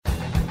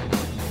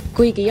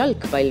Kuigi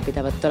jalgpall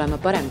pidavat olema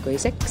parem kui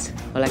seks,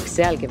 oleks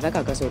sealgi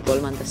väga kasu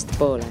kolmandast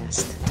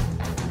poolajast.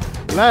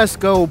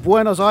 Glasgow,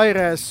 Buenos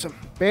Aires,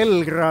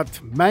 Belgrad,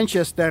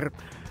 Manchester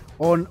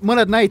on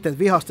mõned näited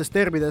vihastest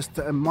derbidest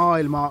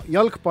maailma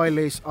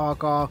jalgpallis,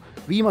 aga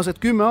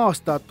viimased 10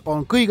 aastat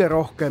on kõige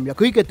rohkem ja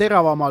kõige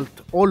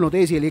teravamalt olnud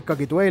esil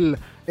ikkagi duell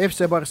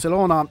FC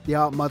Barcelona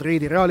ja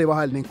Madridi Reali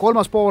vahel ning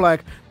kolmas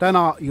poolaeg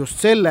täna just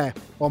selle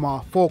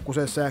oma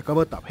fookusesse ka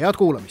võtab. Head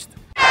kuulamist!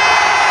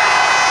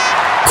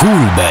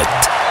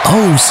 Kuulbet,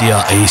 aus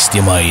ja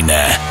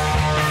eestimaine.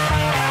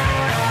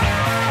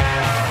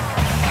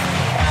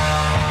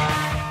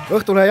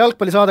 Õhtulehe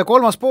jalgpallisaade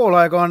kolmas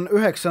poolaeg on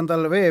 9.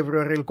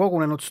 veebruaril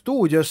kogunenud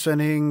stuudiosse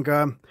ning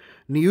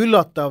nii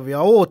üllatav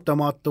ja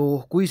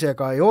ootamatu, kui see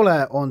ka ei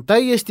ole, on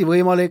täiesti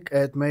võimalik,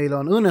 et meil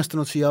on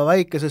õnnestunud siia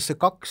väikesesse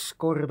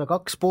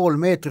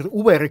 2x2,5 meetrit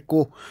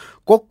uberiku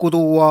kokku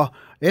tuua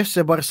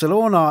FC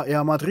Barcelona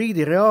ja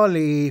Madridi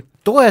Reali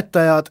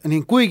toetajad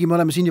ning kuigi me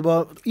oleme siin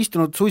juba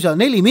istunud suisa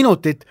 4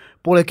 minutit,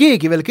 pole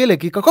keegi veel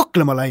kellegi ka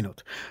kaklema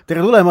läinud.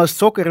 Tere tulemast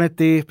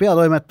Sokkerneti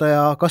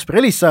peatoimetaja Kasper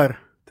Elissaar.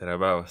 Tere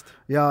päevast.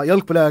 Ja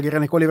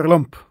jalgpalliajakirjanik Oliver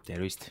Lomp.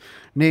 Tervist.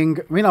 Ning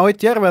mina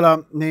Ott Järvela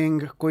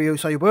ning kui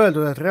sai juba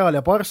öeldud, et Real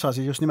ja Barca,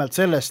 siis just nimelt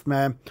sellest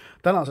me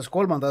tänases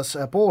kolmandas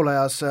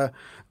poolajas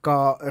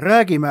ka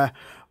räägime.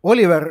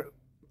 Oliver,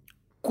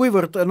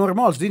 kuivõrd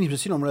normaalsed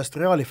inimesed sinu meelest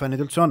Reali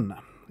fännid üldse on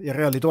ja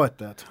Reali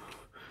toetajad?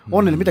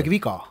 On neil midagi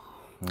viga?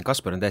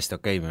 Kasper on täiesti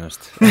okei minust.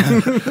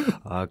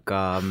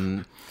 Aga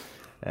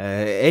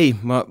ei,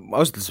 ma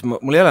ausalt öeldes,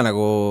 mul ei ole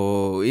nagu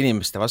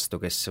inimeste vastu,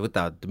 kes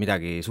võtavad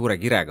midagi suure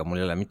kirega, mul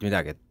ei ole mitte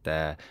midagi,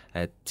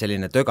 et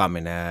selline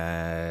tögamine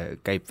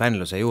käib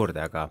fännluse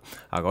juurde, aga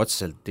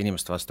otseselt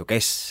inimeste vastu,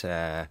 kes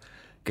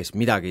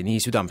midagi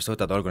nii südamest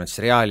võtavad, olgu need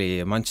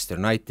Reali,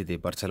 Manchester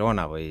Unitedi,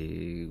 Barcelona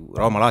või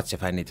Rooma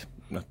Lazio fännid,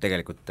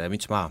 tegelikult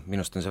müts maha,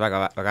 minust on see väga,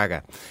 väga äge.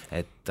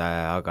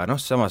 Aga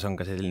samas on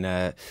ka selline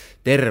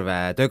terve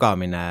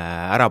tögamine,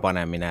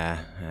 ärapanemine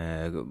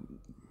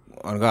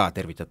on ka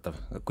tervitatav.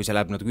 Kui see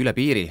läheb natuke üle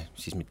piiri,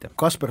 siis mitte.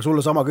 Kasper,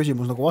 sulle sama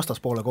küsimus nagu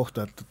vastaspoole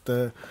kohta, et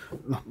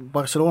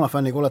Barcelona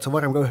fänniga oled sa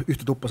varem ka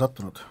ühte tuppa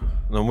sattunud?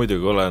 No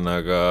muidugi olen,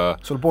 aga...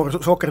 Sul pool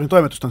Sokkerni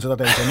toimetust on seda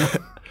teisel,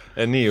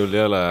 nii hull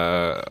ei ole,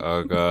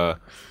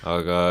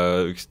 aga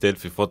üks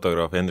Delfi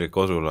fotograaf Hendrik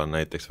Osul on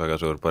näiteks väga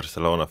suur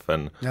Barcelona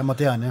fänn. Ja ma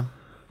tean, jah.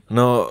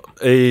 No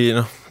ei,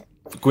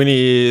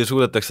 kuni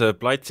suudetakse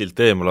platsilt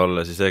eemal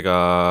olla, siis ega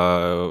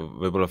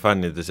võib-olla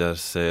fännide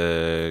seas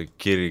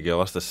kirg ja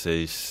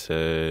vastasseis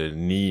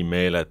nii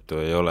meeletu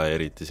ei ole,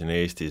 eriti siin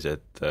Eestis,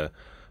 et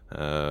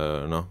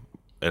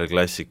El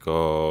Clasico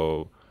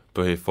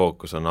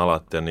põhifookus on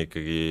alati on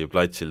ikkagi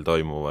platsil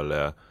toimuval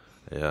ja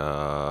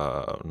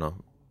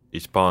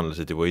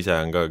hispaanlased juba ise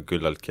on ka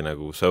küllaltki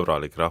nagu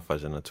sõbralik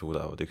rahvas ja nad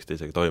suudavad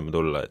üksteisega toime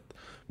tulla, et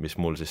mis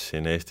mul siis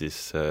siin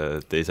Eestis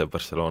teise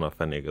Barcelona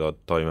fänniga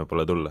toime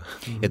pole tulla.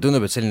 Ja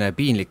tundub, et selline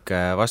piinlik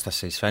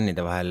vastasseis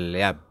fännide vahel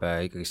jääb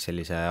ikkagi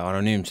sellise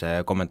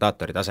anonüümse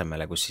kommentaatori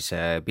tasemele, kus siis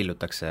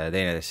pillutakse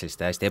teinedes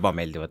selliste hästi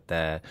ebameeldivate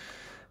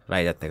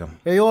väidetega.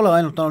 Ei ole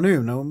ainult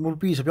anonüümne, mul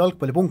piisab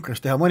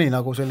jalgpallipunkris teha mõni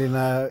nagu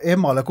selline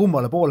emmale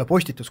kummale poole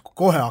postitus,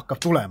 kohe hakkab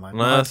tulema.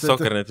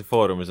 Sokkerneti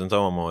foorumis on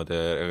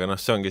samamoodi, aga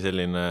see ongi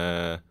selline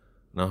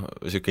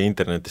selline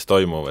internetis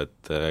toimuv,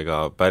 et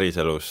ega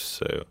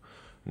päriselus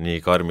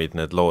nii karmid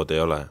need lood ei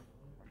ole.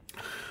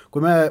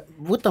 Kui me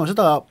võtame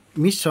seda,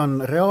 mis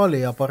on Reali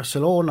ja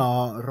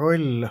Barcelona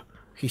roll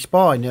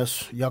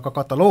Hispaanias ja ka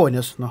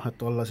Kataloonias, et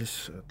olla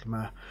siis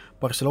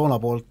Barcelona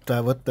poolt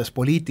võttes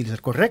poliitiliselt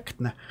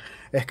korrektne,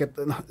 ehk et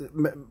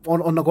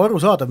on nagu aru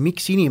saada,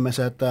 miks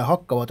inimesed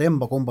hakkavad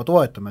emba-kumba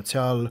toetama, et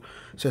seal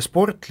see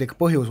sportlik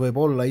põhjus võib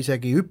olla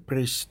isegi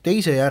üpris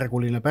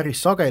teisejärguline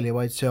päris sageli,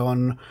 vaid see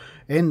on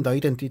enda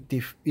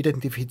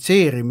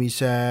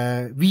identifitseerimise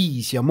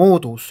viis ja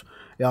moodus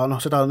ja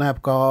seda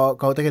näeb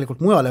ka tegelikult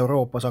mujal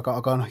Euroopas,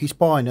 aga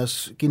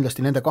Hispaanias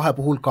kindlasti nende kahe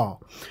puhul ka.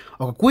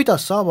 Aga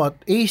kuidas saavad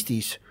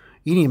Eestis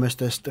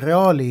inimestest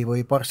Reali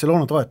või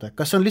Barcelona toetajad?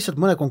 Kas see on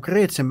lihtsalt mõne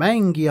konkreetse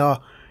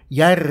mängija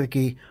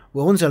järgi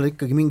või on seal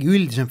ikkagi mingi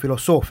üldisem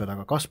filosoofia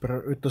taga?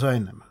 Kasper, ütle sa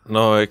ennem.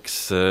 No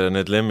eks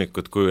need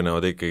lemmikud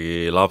kujunevad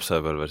ikkagi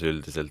lapsepõlves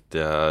üldiselt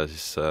ja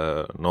siis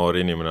noor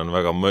inimene on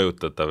väga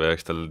mõjutatav ja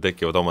eks tal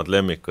tekivad omad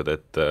lemmikud,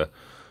 et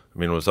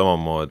minul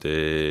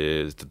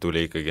samamoodi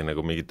tuli ikkagi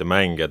nagu mingite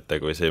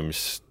mängijatega või see,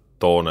 mis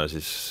toona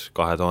siis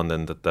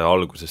 2000-ndate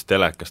alguses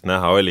telekast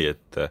näha oli,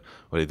 et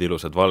olid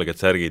ilusad valged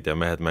särgid ja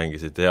mehed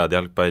mängisid head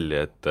jalgpalli,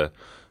 et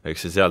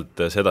eks see sealt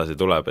sedasi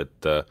tuleb, et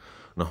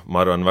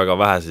ma arvan, väga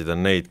vähesid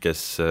on neid,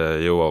 kes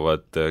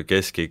jõuavad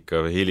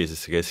keskikka või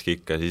hilisesse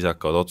keskikka ja siis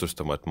hakkavad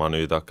otsustama, et ma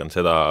nüüd hakkan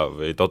seda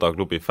või toda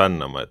klubi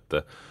fännama, et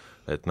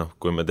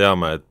kui me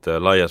teame, et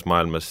laias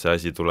maailmas see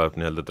asi tuleb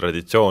nii-öelda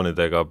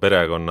traditsioonidega,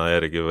 perekonna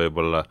järgi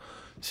võib-olla,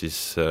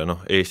 siis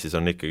Eestis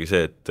on ikkagi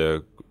see, et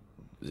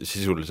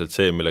sisuliselt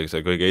see, millega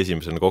sa kõige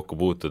esimesena kokku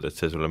puutud, et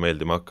see sulle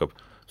meeldima hakkab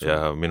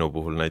ja minu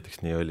puhul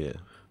näiteks nii oli.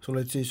 Sul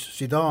olid siis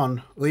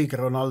Zidane, õige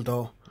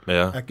Ronaldo,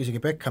 äkki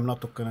isegi Beckham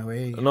natukene või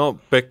ei? No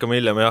Beckham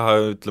hiljem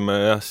ütleme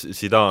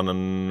Zidane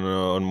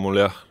on mul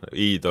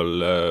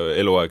iidol,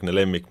 eluaegne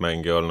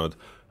lemmikmängija olnud,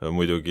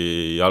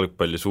 muidugi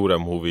jalgpalli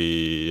suurem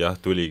huvi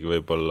tuligi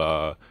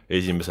võib-olla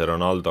esimese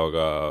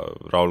Ronaldoga,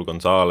 Raul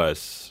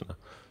Gonzalez,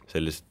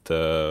 sellised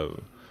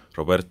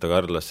Roberto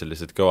Carlos,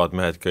 sellised kõvad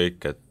mehed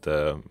kõik, et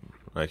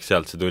eks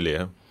sealt see tuli,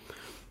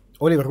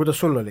 Oliver, kuidas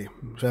sul oli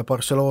see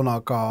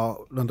Barcelonaga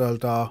nõnda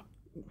öelda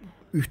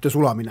ühte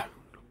sulamine?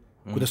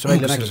 Kuidas see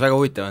välja nägi? Väga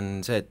huvitav on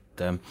see,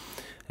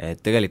 et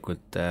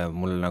tegelikult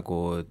mul nagu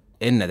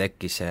enne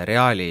tekkis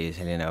Reali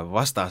selline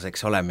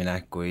vastaseks olemine,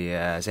 kui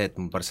see, et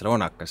mul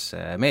Barcelona hakkas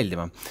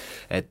meeldima.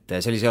 Et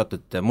see oli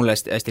seotud, mulle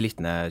hästi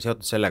lihtne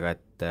seotud sellega,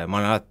 et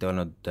ma olen alati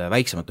olnud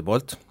väiksemate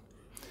poolt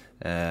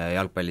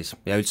jalgpallis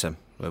ja üldse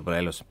võib-olla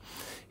elus.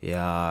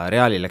 Ja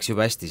Reali läks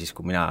juba hästi siis,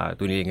 kui mina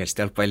tunnilingest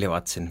jalgpalli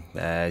vaatasin,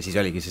 siis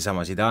oligi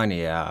seesama Zidani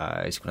ja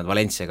siis, kui nad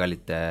Valenciaga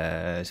olid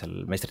seal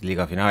meistrite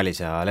liiga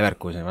finaalis ja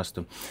Leverkuseni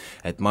vastu,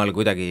 et ma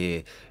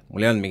kuidagi,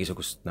 mul ei olnud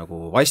mingisugust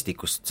nagu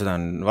vastikust, seda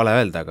on vale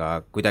öelda,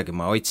 aga kuidagi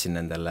ma hoidsin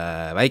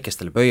nendele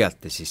väikestele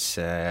pöialt ja siis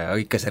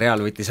ikka see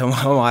Real võttis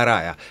oma ära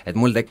ja et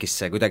mul tekkis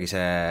kuidagi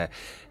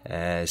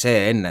see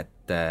enne,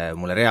 et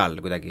mulle Real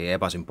kuidagi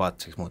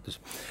ebasümpaatseks muutus.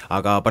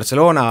 Aga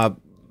Barcelona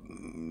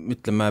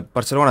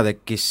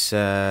tekkis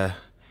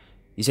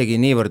isegi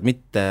niivõrd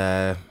mitte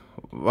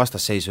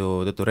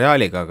vastasseisu tõttu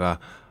Realiga,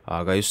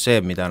 aga just see,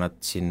 mida nad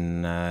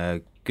siin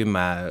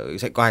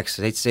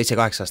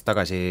 7-8 aastat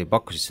tagasi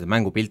pakkusid, seda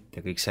mängupilt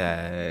ja kõik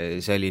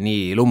see oli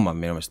nii lummav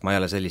minu meelest, ma ei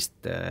ole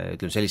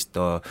sellist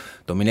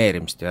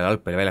domineerimist ja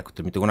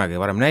jalgpalliväljakutel mitte kunagi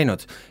varem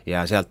näinud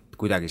ja sealt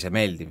kuidagi see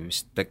meeldiv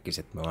vist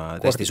tekkis, et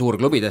ma tõesti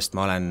suurklubidest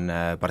ma olen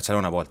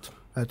Barcelona poolt.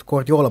 Et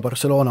Guardiola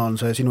Barcelona on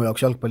see sinu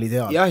jaoks jalgpalli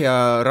ideaal? Jah, ja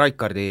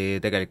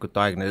Rijkaardi tegelikult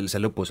aegne, see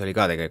lõpus oli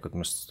ka tegelikult,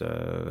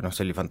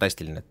 see oli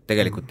fantastiline, et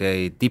tegelikult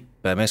ei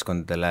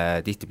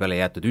tippmeeskondadele tihtipeale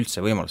ei jäetud üldse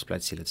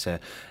võimalusplatsil,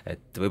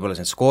 et võib-olla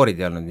need skoorid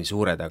ei olnud nii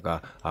suured,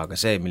 aga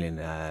see,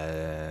 milline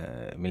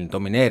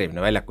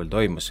domineerimine väljakul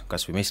toimus,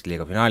 kas või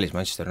meistriliiga finaalis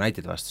Manchester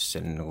United vastus,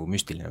 see on nagu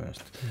müstiline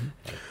mõnest.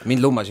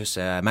 Mind lummas just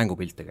see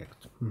mängupilt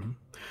tegelikult.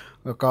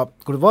 Aga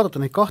kui vaadata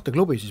neid kahte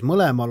klubi, siis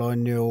mõlemal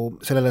on ju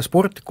sellele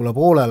sportlikule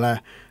poolele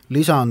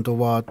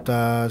lisanduvad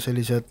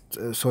sellised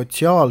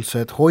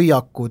sotsiaalsed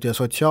hoiakud ja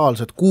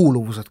sotsiaalsed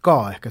kuuluvused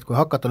ka, ehk et kui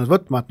hakata nüüd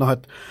võtma,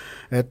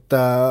 et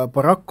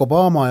Barack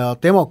Obama ja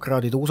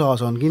demokraadid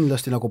USAs on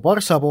kindlasti nagu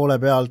Barca poole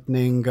pealt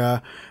ning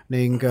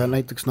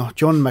näiteks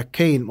John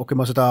McCain,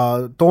 ma seda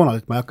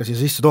Donaldit ma ei hakka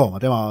siia sisse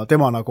tooma,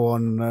 tema nagu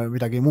on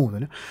midagi muud,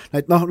 on ju.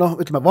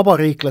 Ütleme,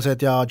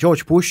 vabariiklased ja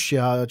George Bush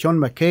ja John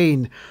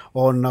McCain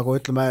on nagu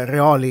ütleme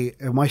Reali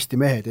masti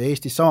mehed ja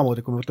Eestis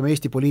samamoodi, kui me võtame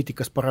Eesti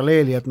poliitikast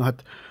paralleeli,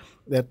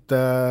 et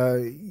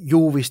ju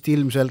vist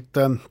ilmselt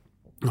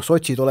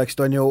sotsid oleksid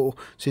on ju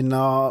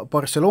sinna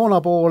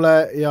Barcelona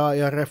poole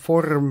ja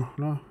reform,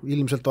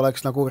 ilmselt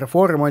oleks nagu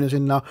reform on ju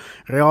sinna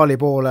Reali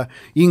poole,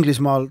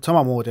 Inglismaal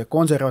samamoodi,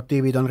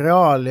 konservatiivid on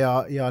Real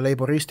ja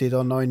leiboristid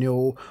on ju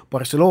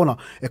Barcelona,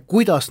 et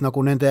kuidas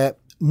nagu nende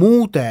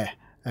muude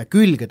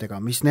külgedega,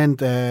 mis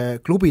nende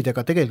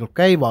klubidega tegelikult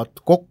käivad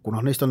kokku,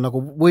 neist on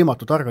nagu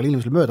võimatu targal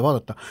inimesel mööda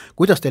vaadata,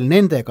 kuidas teil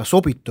nendega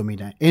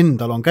sobitumine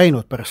endal on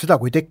käinud pärast seda,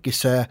 kui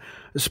tekkis see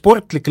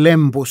sportlik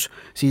lembus,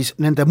 siis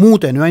nende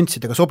muude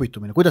nüanssidega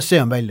sobitumine, kuidas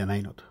see on välja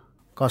näinud?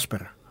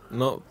 Kasper?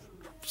 No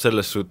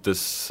selles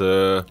suhtes,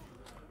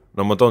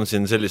 ma toon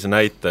siin sellise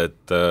näite,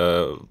 et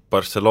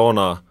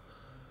Barcelona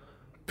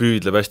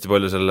püüdleb hästi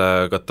palju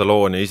selle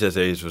Kataloonia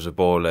iseseisvuse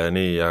poole ja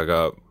nii,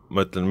 aga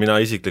ma ütlen, mina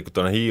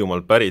isiklikult olen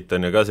Hiiumaalt pärit,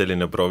 on ju ka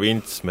selline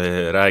provints, me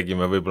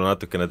räägime võib-olla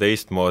natukene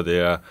teistmoodi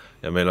ja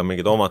meil on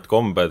mingid omad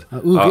kombed.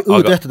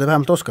 Õ-tähtede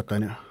vähemalt oskate,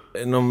 on ju?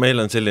 No meil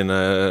on selline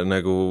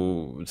nagu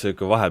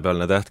selline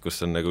vahepealne täht,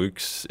 kus on nagu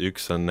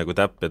üks on nagu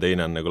täpp ja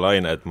teine on nagu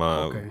laine, et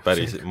ma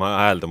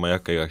hääldama ei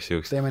hakka igaks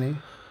juhuks. Teeme nii.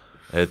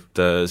 Et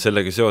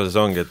sellega seoses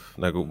ongi,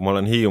 et nagu ma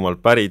olen Hiiumaalt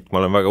pärit, ma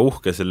olen väga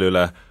uhke selle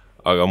üle,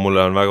 aga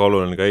mulle on väga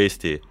oluline ka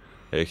Eesti.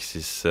 Ehk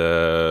siis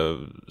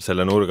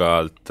selle nurga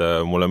alt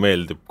mulle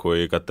meeldib,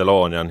 kui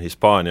Kataloonia on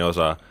Hispaania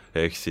osa,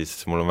 ehk siis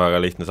mul on väga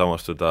lihtne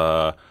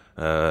samastuda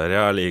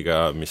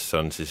Realiga, mis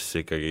on siis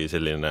ikkagi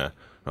selline,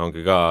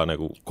 ongi ka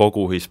nagu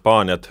kogu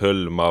Hispaaniat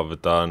hõlmav,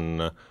 ta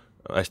on,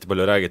 hästi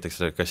palju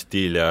räägitakse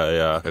Castilla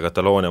ja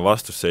Kataloonia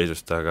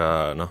vastusseisust,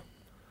 aga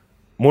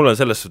mul on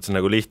selles suhtes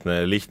nagu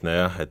lihtne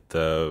jah, et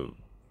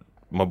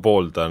ma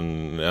pooldan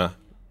jah,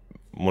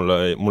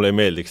 mulle ei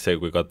meeldiks see,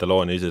 kui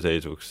Kataloonia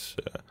iseseisvuks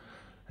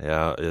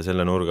ja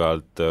selle nurga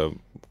alt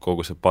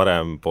kogu see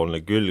parempoolne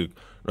külg,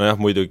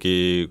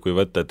 muidugi kui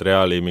võtta, et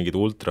Reali mingid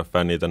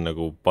ultrafännid on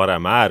nagu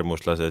parem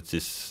äärmuslased,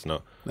 siis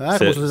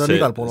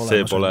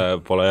see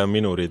pole jah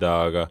minu rida,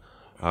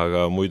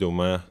 aga muidu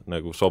ma jah,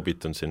 nagu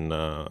sobitun sinna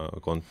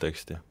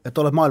konteksti.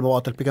 Et oled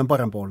maailmavaatelt pigem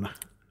parempoolne?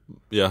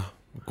 Jah,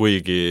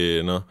 kuigi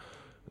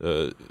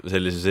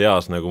sellises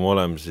eas nagu me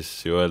oleme, siis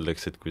ju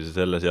öeldakse, et kui see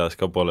selles eas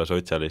ka pole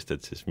sotsialist,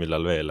 et siis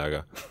millal veel,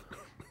 aga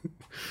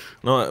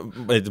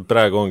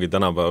praegu ongi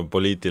tänapäeva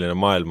poliitiline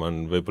maailm on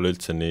võib-olla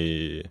üldse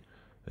nii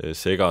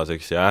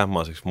segaseks ja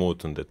ähmaseks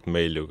muutunud, et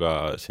meil ju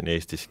ka siin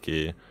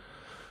Eestiski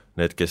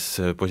need,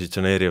 kes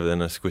positsioneerivad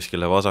ennast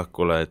kuskile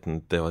vasakule, et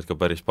nad teevad ka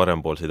päris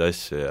parempoolseid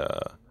asju ja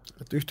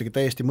et ühtegi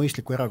täiesti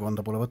mõistlikku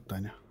erakonda pole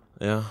võtta, on ju?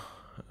 jah,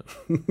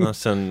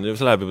 see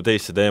läheb juba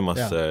teisse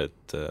teemasse,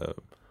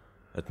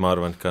 et ma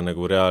arvan, et ka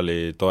nagu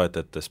Reali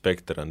toetajate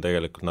spekter on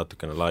tegelikult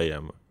natukene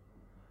laiem.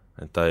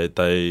 Et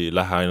ta ei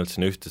lähe ainult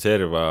sinna ühte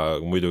serva,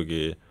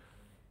 muidugi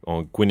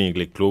on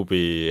kuninglik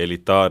klubi,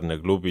 elitaarne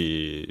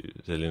klubi,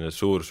 selline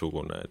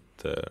suursugune,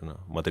 et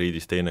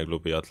Madridis teine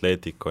klubi,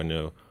 Atletic on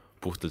ju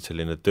puhtalt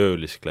selline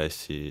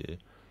töölisklassi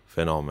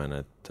fenomen,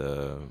 et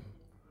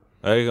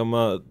ega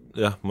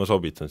ma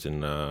sobitan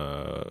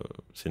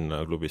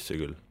sinna klubisse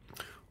küll.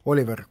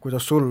 Oliver,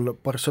 kuidas sul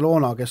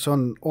Barcelona, kes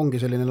ongi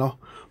selline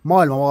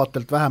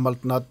maailmavaatelt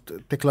vähemalt nad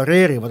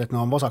deklareerivad, et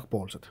nad on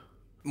vasakpoolsed?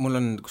 Mul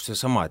on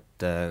sama,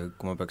 et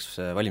kui ma peaks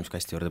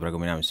valimiskasti juurde praegu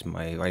minema, siis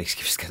ma ei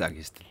valikski vist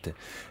kedagi, sest et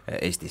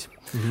Eestis.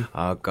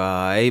 Aga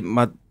ei,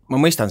 ma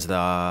mõistan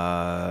seda,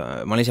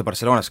 ma olen ise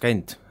Barcelonas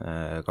käinud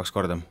 2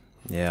 korda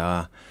ja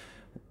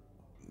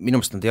minu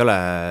meelest nad ei ole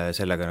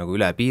sellega nagu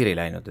üle piiri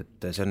läinud,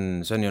 et see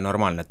on ju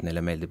normaalne, et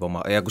neile meeldib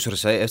oma, ja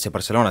kusjuures FC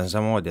Barcelonas on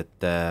samamoodi,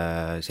 et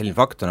selline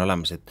fakt on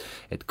olemas,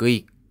 et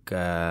kõik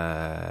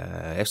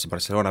FC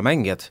Barcelona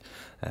mängijad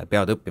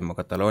peavad õppima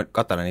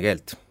katalaani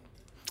keelt.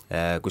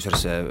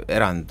 Kusjuures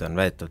erand on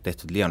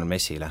tehtud Lionel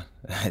Messile,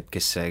 et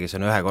kes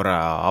on ühe korra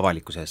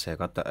avalikkuses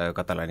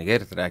katalaani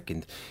keelt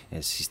rääkinud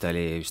ja siis ta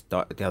oli vist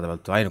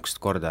teadavalt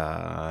ainukest korda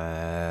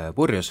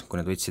purjus,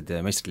 kui nad võtsid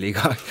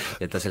meistriliiga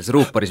ja ta selles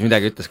ruuporis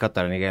midagi ütles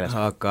katalaani keeles,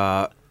 aga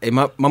ei,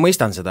 ma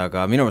mõistan seda,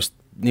 aga minu meelest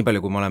nii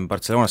palju, kui ma olen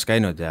Barcelonas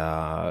käinud ja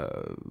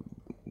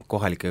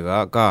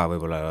kohalikega ka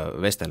võib-olla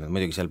vestelnud,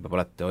 muidugi seal peab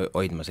alati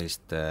hoidma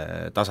sellist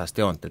tasast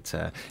joont, et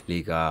see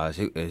liiga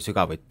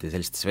sügavuti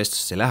sellistesse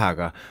vestlustesse ei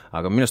lähe,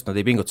 aga minust nad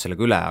ei pinguta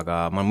sellega üle, aga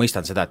ma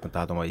mõistan seda, et nad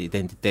tahavad oma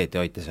identiteeti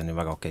hoida, see on ju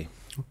väga okei.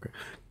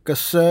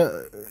 Kas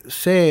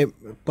see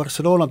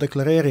Barcelona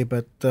deklareerib,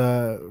 et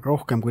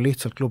rohkem kui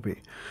lihtsalt klubi,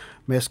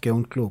 meeske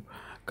und klub,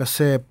 kas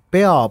see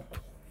peab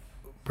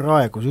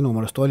praegu sinu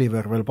mõelest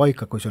Oliver veel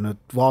paika, kui sa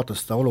nüüd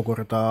vaatad seda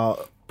olukorda,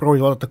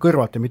 proovid vaadata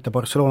kõrvalt ja mitte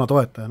Barcelona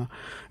toetajana.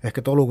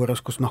 Ehk et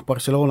olukorras, kus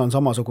Barcelona on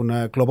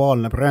samasugune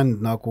globaalne bränd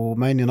nagu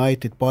Man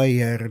United,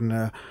 Bayern,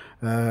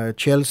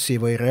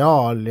 Chelsea või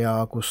Real ja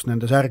kus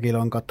nende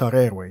särgil on Qatar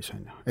Airways,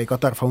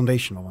 Qatar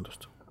Foundation,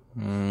 vabandust.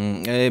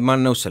 Ma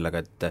olen nõus sellega,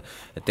 et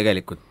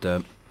tegelikult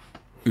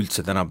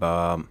üldse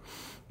tänapäeva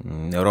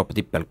Euroopa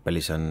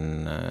tippjalgpallis on,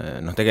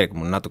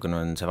 tegelikult mul natukene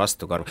on see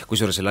vastukarv,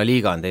 kusjuures La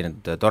Liga on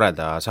teinud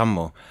toreda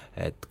sammu,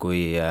 et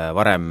kui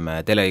varem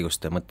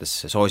teleõiguste mõttes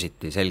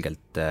soositi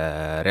selgelt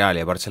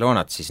Reali ja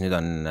Barcelonat, siis nüüd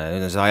on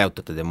seda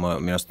ajutatud ja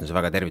minu arust on see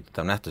väga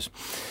tervitatav nähtus.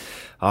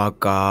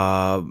 Aga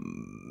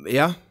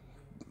jah,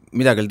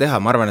 midagi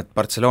teha, ma arvan, et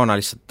Barcelona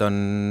lihtsalt on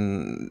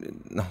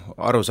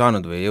aru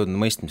saanud või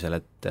jõudnud mõistmisel,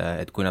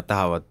 et kui nad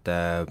tahavad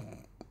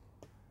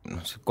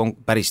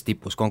päris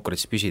tipus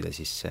konkurentsis püsida,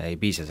 siis ei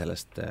piisa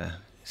sellest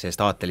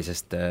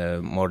aatelisest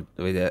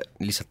või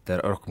lihtsalt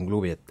rohkem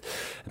klubi, et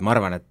ma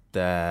arvan, et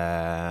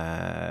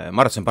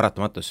see on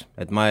paratamatus,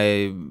 et ma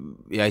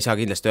ei saa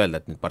kindlasti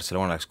öelda, et nüüd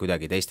Barcelona oleks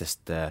kuidagi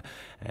teistest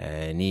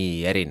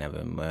nii erinev,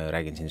 ma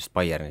räägin siin just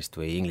Bayernist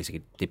või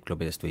Inglise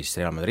tippklubidest või siis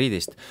Real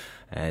Madridist,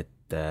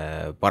 et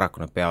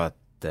paraku nad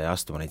peavad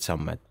astuma neid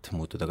samme, et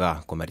muutuda ka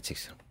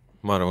kommertsiks.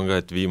 Ma arvan ka,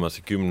 et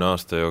viimase 10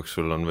 aasta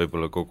jooksul on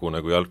võib-olla kogu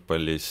nagu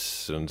jalgpallis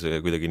on see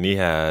kuidagi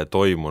nihe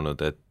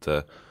toimunud, et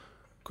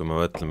kui me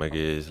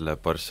mõtlemegi selle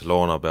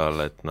Barcelona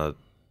peale, et nad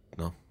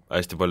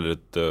hästi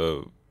paljud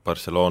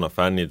Barcelona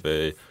fännid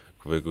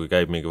või kui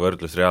käib mingi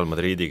võrdlus Real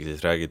Madridiga,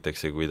 siis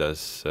räägitakse,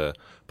 kuidas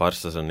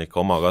Barças on ikka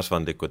oma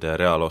kasvandikud ja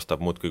Real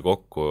ostab muudkui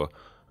kokku.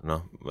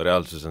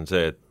 Reaalsus on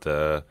see, et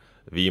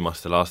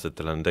viimastel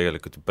aastatel on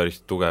tegelikult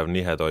päris tugev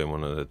nihe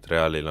toimunud, et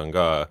Realil on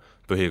ka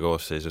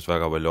põhikoosseisus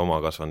väga palju oma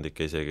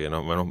kasvandikke isegi,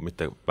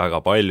 mitte väga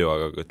palju,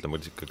 aga ütleme,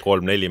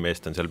 3-4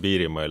 meest on seal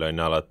piirimail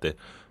on alati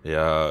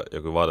ja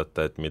kui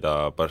vaadata, et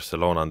mida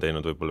Barcelona on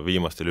teinud võib-olla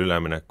viimastel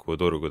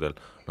üleminekuturgudel,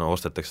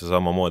 ostetakse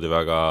samamoodi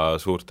väga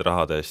suurte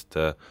rahade eest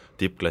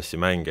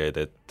tippklassi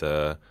mängeid, et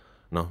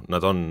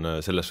nad on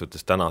selles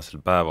suhtes tänasel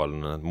päeval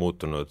nad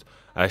muutunud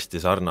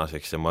hästi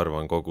sarnaseks ja ma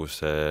arvan, kogu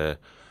see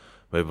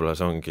võib-olla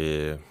see ongi,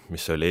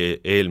 mis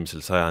oli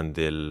eelmisel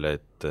sajandil,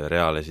 et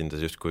Real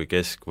esindas justkui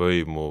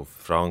keskvõimu,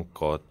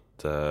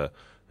 Frankot,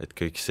 et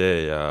kõik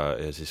see ja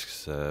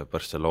siis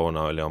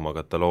Barcelona oli oma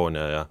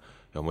Kataloonia ja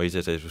oma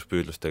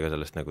iseseisvuspüüdlustega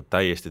sellest nagu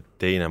täiesti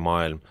teine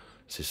maailm,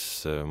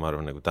 siis ma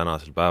arvan, nagu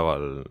tänasel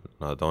päeval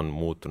nad on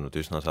muutunud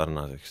üsna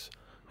sarnaseks.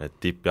 Et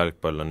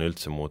tippjalgpall on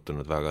üldse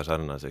muutunud väga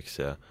sarnaseks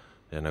ja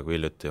nagu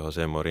hiljuti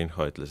Jose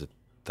Mourinho ütles, et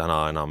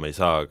täna enam ei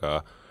saa ka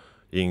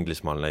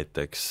Inglismaal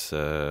näiteks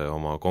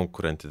oma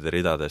konkurentide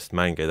ridadest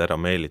mängeid ära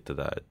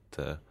meelitada,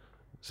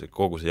 et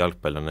kogu see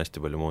jalgpall on hästi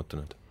palju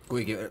muutunud.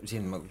 kuigi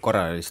siin ma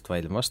korra lihtsalt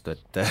vaidlen vastu,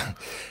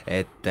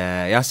 et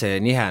jah, see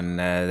nihe on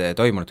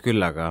toimunud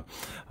küll,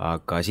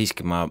 aga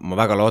siiski ma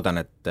väga loodan,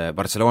 et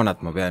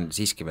Barcelonat ma pean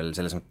siiski veel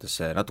selles mõttes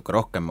natuke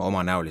rohkem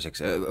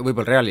omanäoliseks.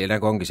 Võib-olla Reali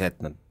nagu ongi see, et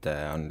nad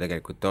on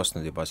tegelikult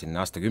ostnud juba siin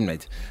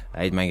aastakümneid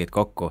häid mängijaid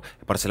kokku.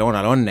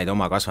 Barcelonal on neid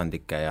oma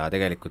kasvandikke ja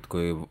tegelikult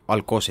kui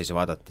algkoosseisu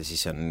vaadata,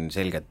 siis on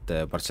selge, et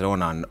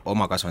Barcelona on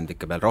oma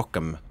kasvandike peal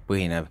rohkem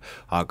põhinev,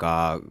 aga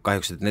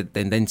kahjuks need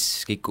tendents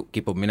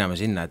kipub minema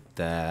sinna,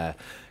 et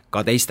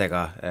ka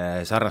teistega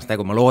sarnast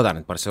nägu ma loodan,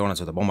 et Barcelona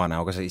suudab oma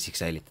näo ka isik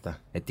säilitada.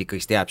 Et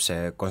ikkagist jääb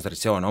see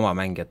kontsentratsioon, oma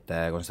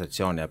mängijate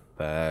kontsentratsioon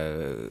jääb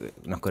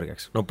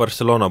kõrgeks. No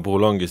Barcelona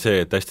puhul ongi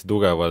see, et hästi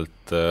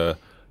tugevalt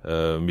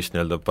mis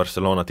nii-öelda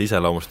Barcelonat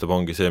iseloomustab,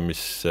 ongi see,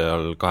 mis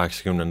seal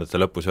 80-ndate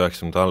lõpus,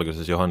 90-ndate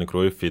alguses Johan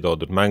Cruyffi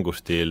toodud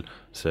mängustiil,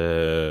 see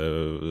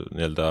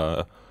nii-öelda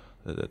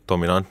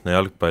dominantne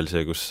jalgpall,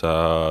 see, kus sa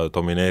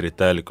domineerid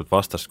täielikult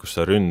vastast, kus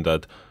sa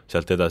ründad,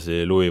 sealt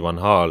edasi Louis van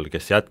Gaal,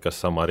 kes jätkas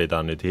sama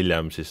rida nüüd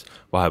hiljem, siis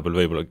vahepeal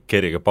võib-olla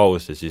kerige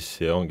paus ja siis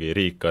ongi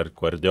Ricard,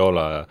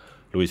 Guardiola ja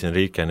Luis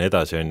Enrique ja nii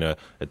edasi, on ju,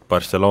 et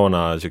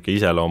Barcelona niisugune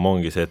iseloom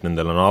ongi see, et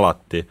nendel on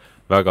alati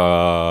väga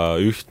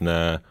ühtne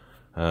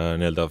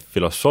nii-öelda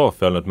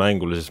filosoofia olnud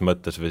mängulises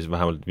mõttes või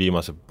vähemalt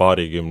viimase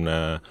paarikümne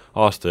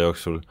aasta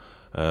jooksul,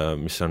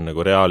 mis on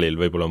nagu Realil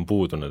võib-olla on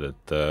puudunud,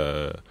 et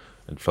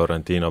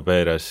Florentino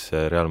Perez,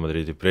 Real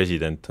Madridi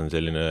president, on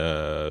selline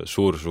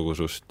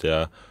suursugusust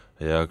ja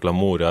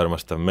glamuuri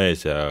armastav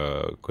mees ja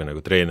kui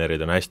nagu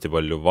treenerid on hästi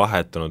palju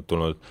vahetunud,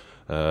 tulnud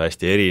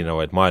hästi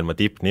erinevaid maailma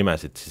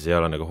tippnimesid, siis ei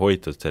ole nagu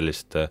hoitud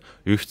sellist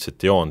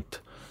ühtset joont,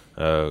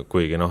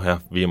 kuigi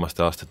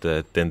viimaste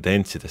aastate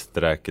tendentsidest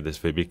rääkides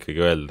võib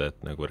ikkagi öelda,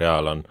 et nagu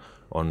Real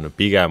on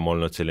pigem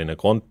olnud selline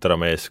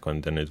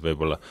kontrameeskond ja nüüd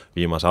võib-olla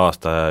viimase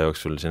aasta aja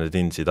jooksul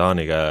Zinedine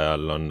Zidani käe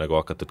all on nagu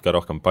hakatud ka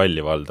rohkem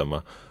palli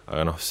valdama,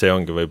 aga see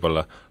ongi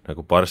võib-olla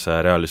nagu Barca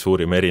ja Reali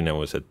suurim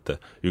erinevus, et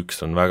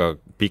üks on väga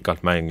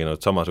pikalt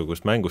mänginud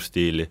samasugust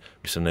mängustiili,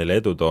 mis on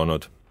neile edu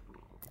toonud,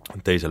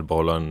 teisel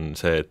pool on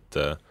see, et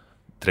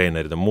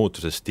treenerid on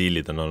muutuses,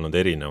 stiilid on olnud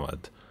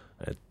erinevad,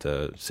 et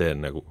see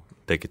on nagu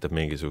tekitab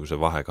mingisuguse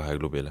vahe kahe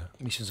klubile.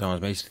 Mis on samas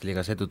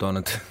meistriliigas edu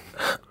toonud?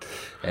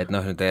 Et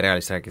nüüd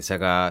Realist rääkides,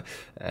 aga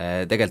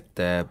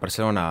tegelikult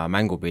Barcelona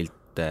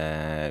mängupilt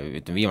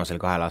viimasel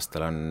 2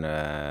 aastal on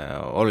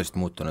oluliselt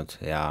muutunud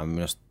ja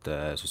minust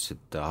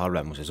suhteliselt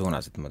halvemuse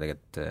suunas, et ma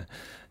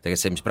tegelikult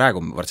see, mis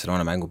praegu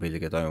Barcelona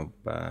mängupildiga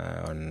toimub,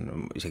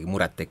 on isegi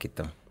muret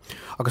tekitav.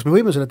 Aga kas me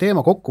võime selle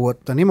teema kokku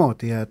võtta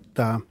niimoodi,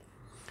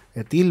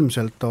 et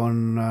ilmselt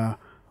on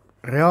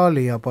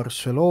Reali ja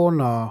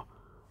Barcelona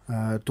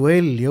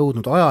duell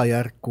jõudnud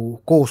ajajärku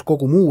koos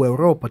kogu muu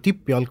Euroopa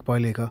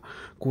tippjalgpalliga,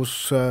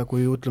 kus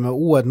kui ütleme,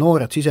 uued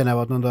noored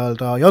sisenevad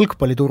nõnda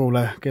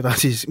jalgpalliturule, keda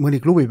siis mõni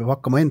klubi peab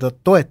hakkama enda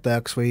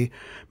toetajaks või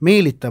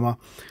meelitama,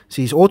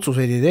 siis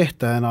otsuseid ei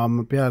tehta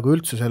enam peaaegu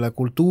üldse selle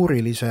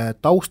kultuurilise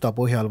tausta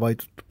põhjal,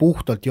 vaid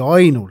puhtalt ja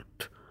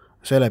ainult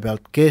selle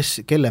pealt,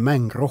 kelle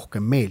mäng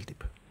rohkem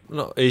meeldib.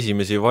 No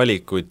esimesi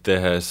valikuid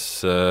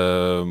tehes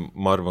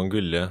ma arvan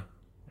küll, jah.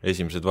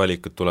 Esimesed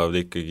valikud tulevad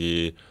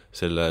ikkagi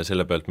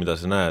selle pealt, mida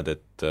sa näed,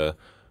 et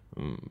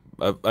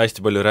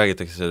hästi palju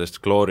räägitakse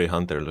sellest glory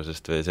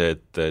hunterlusest või see,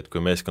 et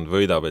kui meeskond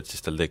võidab, et siis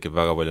tal tekib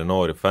väga palju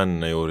noori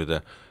fänne juurde.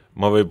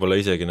 Ma võib-olla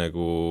isegi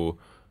nagu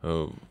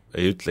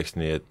ei ütleks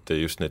nii, et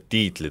just need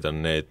tiitlid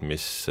on need,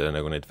 mis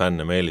nagu neid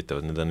fänne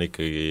meelitavad, need on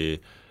ikkagi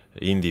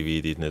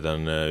indiviidid, need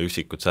on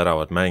üksikud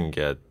säravad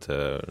mängijad,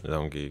 need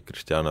ongi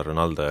Cristiano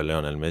Ronaldo ja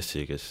Lionel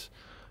Messi,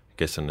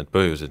 kes on need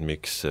põhjused,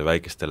 miks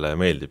väikestele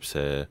meeldib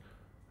see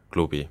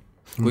klubi.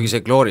 Kuigi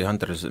see Glory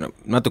Hunters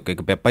natuke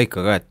ikka peab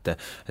paika ka,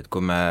 et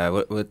kui me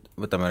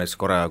võtame näiteks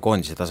korra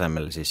koondise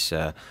tasemel, siis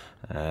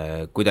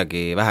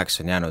kuidagi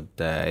väheks on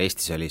jäänud,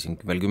 Eestis oli siin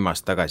veel 10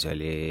 aastat tagasi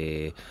oli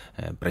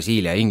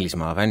Brasiilia ja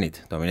Inglismaa fännid,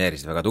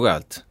 domineerisid väga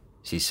tugevalt,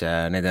 siis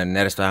need on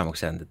järjest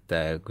vähemaks jäänud,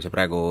 et kui sa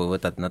praegu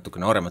võtad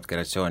natuke nooremat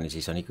generatsiooni,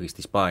 siis on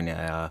ikkagist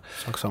Hispaania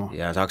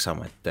ja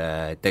Saksamaa,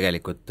 et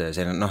tegelikult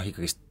see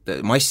ikkagist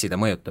massi ta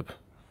mõjutab,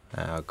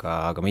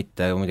 aga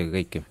mitte muidugi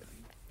kõiki.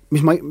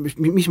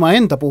 Mis ma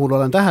enda puhul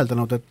olen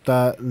täheldanud, et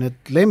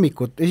need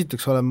lemmikud,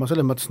 esiteks olen ma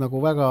selles mõttes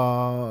nagu väga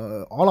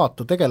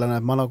alatu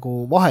tegelane, et ma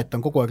nagu vahetan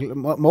kogu aeg,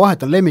 ma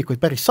vahetan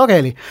lemmikuid päris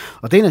sageli,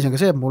 aga teine on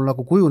ka see, et mul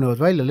nagu kujunevad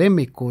välja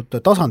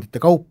lemmikud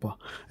tasandite kaupa.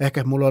 Ehk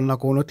et mul on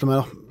nagu,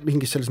 ütleme,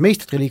 mingis selles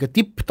meistriliiga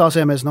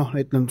tipptasemes,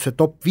 see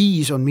top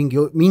 5 on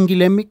mingi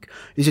lemmik,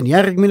 ja siis on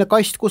järgmine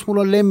kast, kus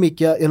mul on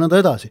lemmik ja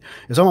nõnda edasi.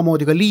 Ja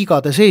samamoodi ka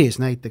liigade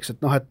sees näiteks,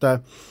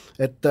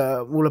 et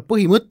mulle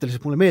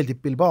põhimõtteliselt mulle meeldib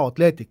Bilbao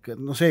Athletic,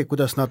 see,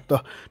 kuidas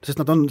sest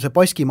nad on see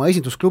Baskimaa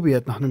esindusklubi,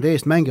 et nende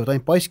eest mängivad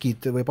ainult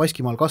baskid või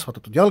Baskimaal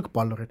kasvatatud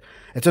jalgpallurid,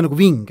 et see on nagu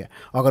vinge,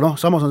 aga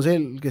samas on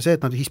selge see,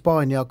 et nad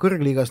Hispaania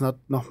kõrgliigas, nad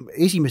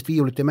esimest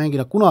viiulit ei mängi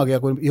nad kunagi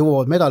ja kui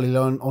jõuavad medalile,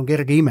 on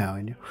kerge ime,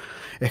 on ju.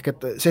 Ehk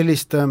et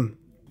sellist,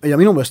 ja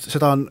minu meelest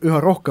seda on üha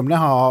rohkem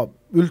näha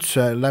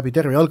üldse läbi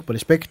terve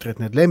jalgpallispektri,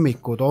 et need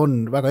lemmikud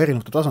on väga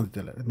erinevate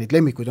tasanditele, et neid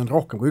lemmikuid on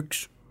rohkem kui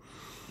üks.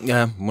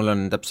 jah, mul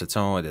on täpselt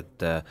samamoodi,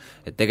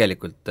 et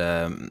tegelikult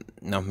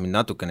mind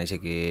natukene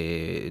isegi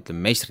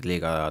ütleme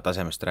meistriliiga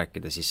tasemest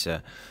rääkida, siis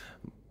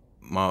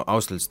ma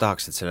ausalt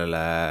tahaks, et sellele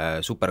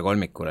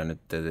superkolmikule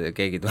nüüd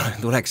keegi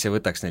tuleks ja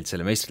võtaks neilt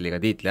selle meistriliiga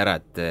tiitli ära,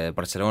 et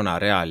Barcelona,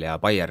 Real ja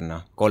Bayern,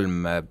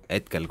 3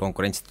 hetkel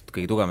konkurentsitult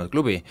kõige tugevamat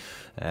klubi,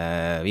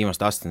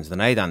 viimaste aastatel on seda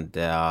näidanud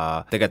ja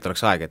tegelikult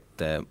oleks aeg,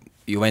 et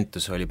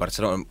Juventus oli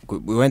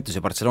kui Juventus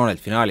ja Barcelona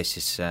olid finaalis,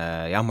 siis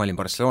jah, ma olin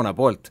Barcelona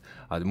poolt,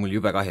 aga mul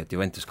jube kahju, et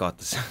Juventus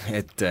kaotas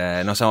et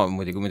sama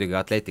muidugi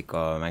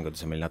Atletico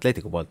mängudes on meil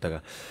Atletico poolt,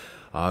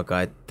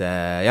 aga et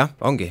jah,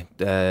 ongi,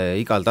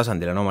 igal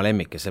tasandil on oma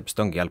lemmik ja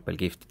seepärast ongi jalgpall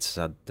kihvt, et sa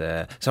saad,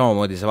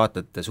 samamoodi sa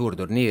vaatad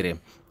suurturniiri,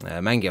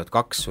 mängivad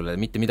 2 sulle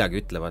mitte midagi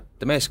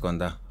ütlevat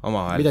meeskonda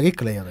omavahel. Midagi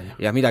ikka leiad.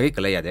 Ja midagi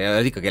ikka leiad ja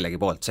ikka kellegi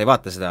poolt, sa ei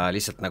vaata seda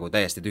lihtsalt nagu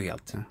täiesti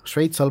tühjalt.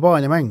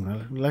 Šveits-Albaania mäng,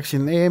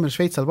 läksin EM-il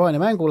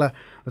Šveits-Albaania mängule,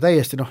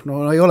 täiesti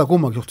ei ole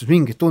kummagi suhtes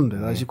mingit tunde,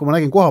 siis kui ma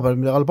nägin koha peal,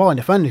 mida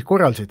Albaania fännid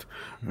korraldasid,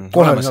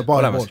 kohe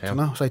Albaania poolt,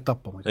 said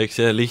tappa.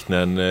 Eks see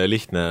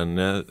lihtne on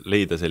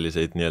leida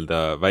selliseid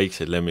nii-öelda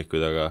väikseid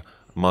lemmikuid, aga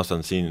ma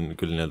saan siin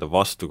küll nii-öelda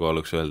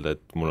vastukaaluks öelda,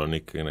 et mul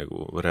on ikkagi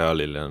nagu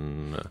Realil on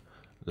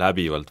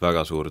läbivalt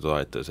väga suur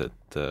toetus,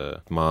 et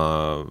ma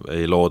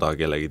ei looda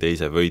kellegi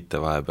teise võite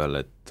vahepeal,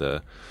 et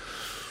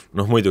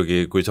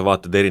muidugi, kui sa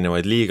vaatad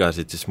erinevaid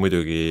liigasid, siis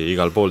muidugi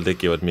igal pool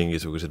tekivad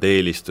mingisugused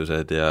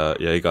eelistused ja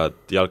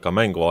igat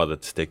jalkamängu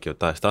vaadates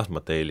tekivad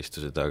tahes-tahtmata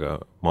eelistused, aga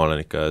ma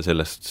olen ikka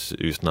sellest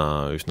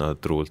üsna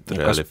truult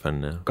Reali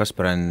fänn.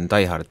 Kasper on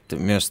diehard,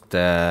 minust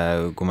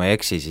kui ma ei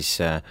eksi, siis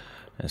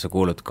sa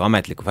kuulud ka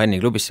ametliku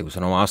fänniklubisse, kus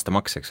on oma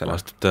aastamaks, eks ole?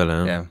 Vastab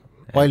tõele, jah.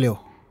 Palju?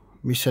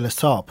 Mis sellest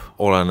saab?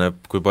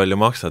 Oleneb, kui palju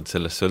maksad,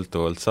 sellest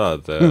sõltuvalt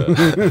saad.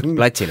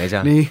 Platsile ei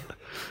saa? Nii.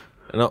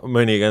 No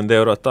mõnikümmend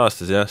eurot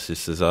aastas, jah,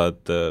 siis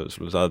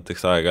sulle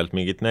saadetakse aeg-ajalt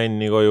mingit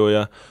nänni koju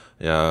ja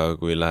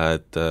kui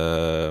lähed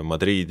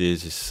Madriidi,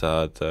 siis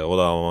saad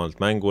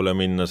odavamalt mängule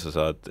minna, sa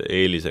saad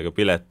eelisega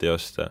pileti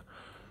osta.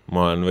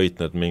 Ma olen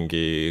võitnud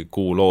mingi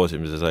kuu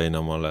loosimise, sain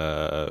omale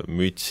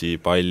mütsi,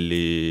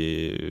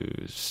 palli,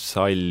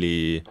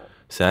 salli,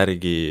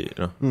 särgi,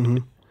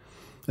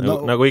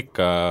 nagu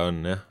ikka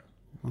on, jah.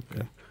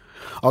 Okay.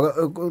 Aga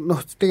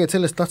tegelikult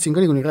sellest tahtsin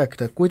ka niikuinii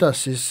rääkida, et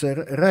kuidas siis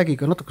räägi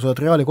ka natuke, sa oled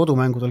Reali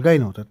kodumängudel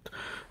käinud,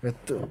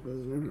 et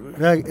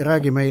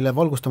räägi meile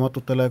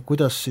valgustamatutele,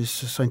 kuidas siis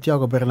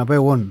Santiago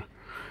Bernabeu on.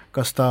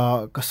 Kas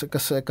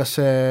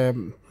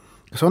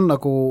on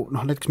nagu,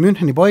 näiteks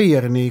Müncheni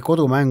Bayerni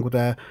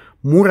kodumängude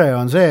mure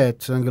on see,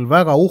 et see on küll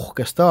väga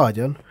uhke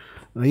staadion,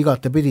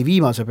 igatepidi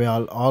viimase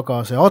peal,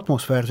 aga see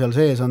atmosfäär seal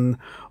sees on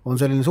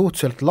selline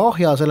suhteliselt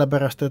lahja,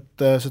 sellepärast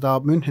et seda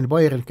Müncheni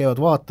Bayernit käivad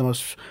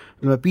vaatamas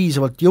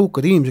piisavalt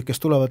jõukad inimesed,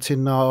 kes tulevad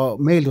sinna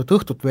meeldivat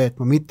õhtut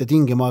veetma, mitte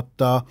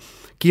tingimata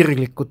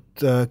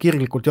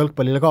kirglikult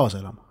jalgpallile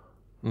kaasa elama.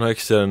 No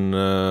eks see on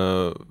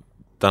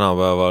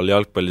tänapäeval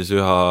jalgpallis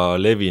üha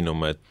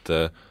levinum,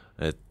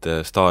 et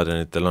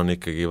staadionitel on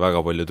ikkagi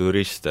väga palju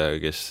turiste,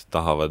 kes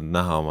tahavad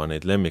näha oma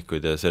neid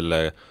lemmikuid ja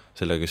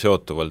sellega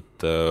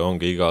seotuvalt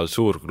ongi igal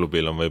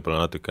suurklubil on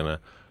võib-olla natukene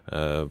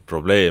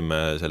probleeme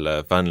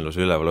selle fännluse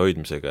üleval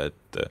hoidmisega,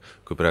 et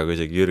kui praegu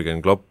isegi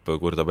Jürgen Klopp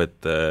kurdab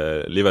ette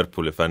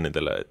Liverpooli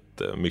fännidele,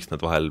 et miks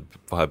nad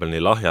vahepeal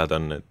nii lahjad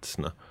on, et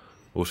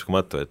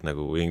uskumatu, et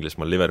nagu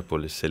Inglismaal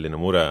Liverpoolis selline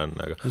mure on.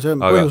 See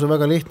on põhjus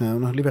väga lihtne,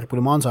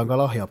 Liverpooli mansa on ka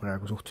lahja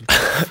praegu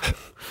suhteliselt.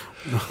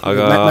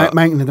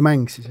 Nende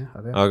mäng siis.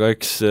 Aga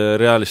eks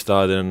Reali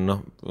staadion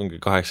ongi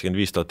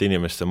 85 000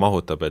 inimest see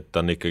mahutab, et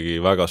ta on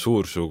ikkagi väga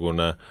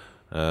suursugune,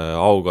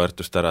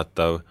 aukartust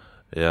äratav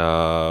ja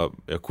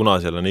kuna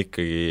seal on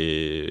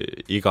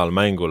ikkagi igal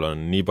mängul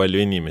on nii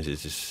palju inimesi,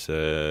 siis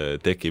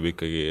tekib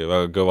ikkagi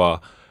väga kõva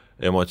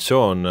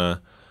emotsioon.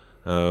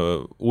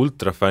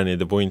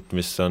 Ultrafännide punt,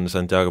 mis on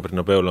Santiago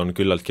Bernabeul, on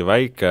küllaltki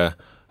väike,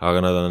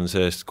 aga nad on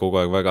seest kogu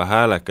aeg väga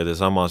häälekad ja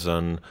samas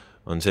on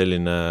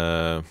selline,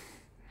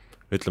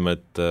 ütleme,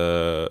 et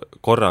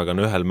korraga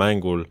on ühel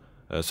mängul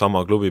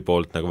sama klubi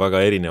poolt nagu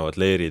väga erinevad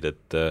leerid,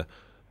 et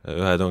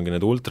ühed ongi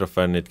need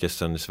ultrafännid,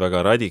 kes on siis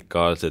väga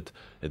radikaalsed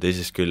ja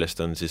teisest küljest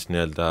on siis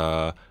nii-öelda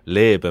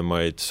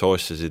leebemaid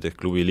soosjasid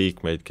ehk klubi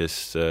liikmeid,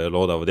 kes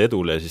loodavad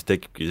edule ja siis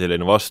tekibki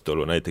selline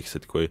vastuolu,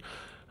 näiteks, et kui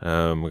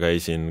ma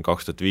käisin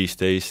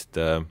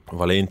 2015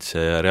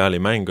 Valencia ja Reali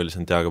mäng oli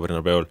Santiago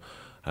Bernabeul,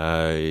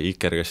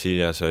 Iker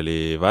Casillas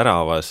oli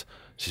väravas,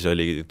 siis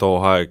oli too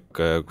aeg,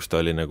 kus ta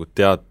oli nagu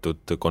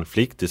teatud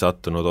konflikti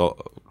sattunud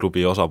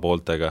klubi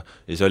osapooltega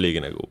ja siis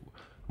oligi nagu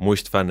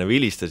mustfänne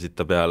vilistasid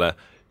ta peale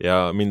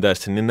ja mind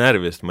täiesti nii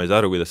närvi, sest ma ei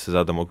saa aru, kuidas sa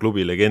saad oma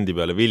klubi legendi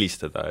peale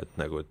vilistada,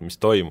 et mis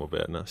toimub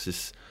ja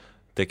siis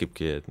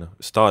tekibki, et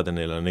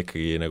staadionil on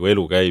ikkagi nagu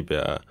elu käib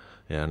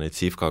ja neid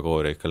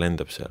sihvkakoori ikka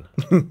lendab seal.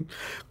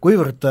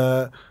 Kuivõrd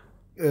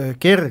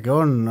kerge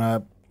on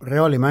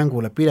Reali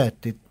mängule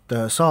piletit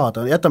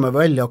saada, jätame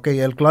välja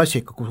El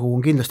Clasico, kuhu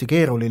on kindlasti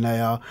keeruline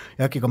ja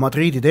äkki ka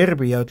Madridi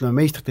derbi ja ütleme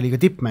meistrite liiga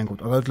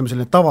tippmängud, aga ütleme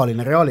selline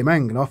tavaline Reali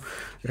mäng,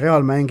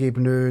 Real mängib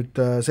nüüd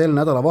sel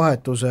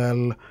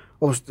nädalavahetusel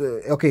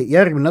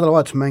järgmine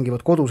nädalavahetus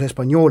mängivad kodus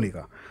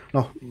Espanyoliga,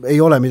 noh, ei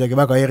ole midagi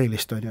väga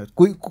erilist, on ju, et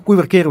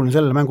kuivõrd keeruline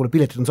sellele mängule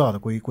piletid on saada,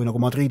 kui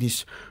nagu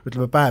Madridis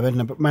ütleme päev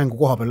enne mängu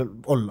koha peal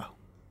olla?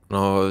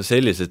 No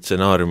sellise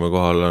stsenaariumi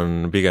kohal on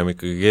pigem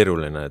ikkagi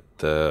keeruline,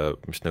 et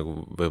mis nagu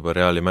võib-olla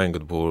Reali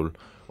mängude puhul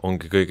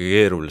ongi kõige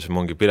keerulisem,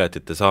 ongi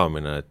piletite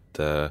saamine,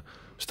 et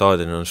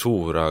staadion on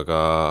suur,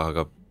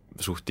 aga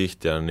suht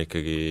tihti on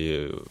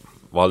ikkagi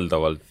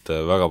valdavalt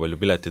väga palju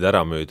piletid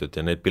ära müüdud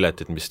ja need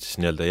piletid, mis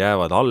siis nii-öelda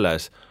jäävad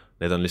alles,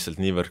 need on lihtsalt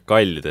niivõrd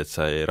kallid, et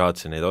sa ei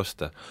raatsi neid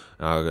osta.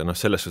 Aga noh,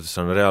 selles suhtes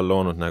on Real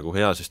loonud nagu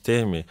hea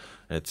süsteemi,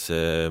 et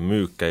see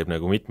müük käib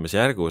nagu mitmes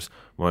järgus.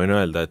 Ma võin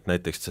öelda, et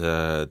näiteks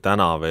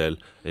täna veel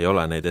ei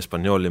ole neid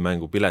Espanyoli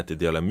mängu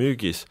piletid ei ole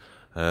müügis,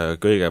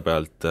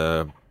 kõigepealt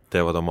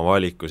teevad oma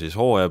valiku siis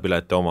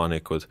hooajapileti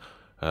omanikud,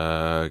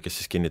 kes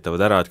siis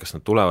kinnitavad ära, et kas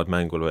nad tulevad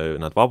mängul või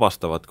nad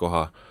vabastavad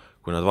koha.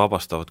 Kui nad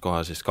vabastavad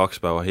koha, siis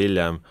 2 päeva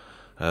hiljem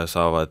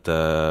saavad,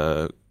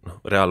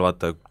 Real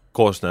vaata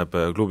koosneb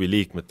klubi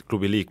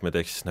liikmed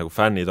ehk siis nagu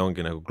fännid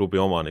ongi nagu klubi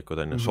omanikud,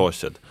 on ju,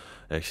 soosjad.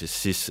 Ehk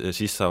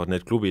siis saavad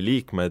need klubi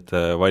liikmed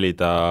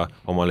valida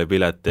omale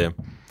pileti,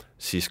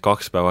 siis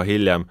 2 päeva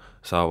hiljem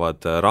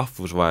saavad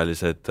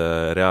rahvusvahelised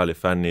Reali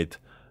fännid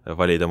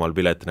valida omal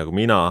pileti nagu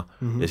mina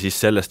ja siis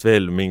sellest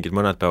veel mingid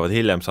mõned päevad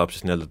hiljem saab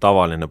siis nii-öelda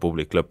tavaline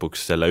publik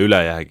lõpuks selle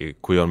ülejäägi,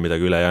 kui on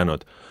midagi üle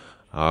jäänud.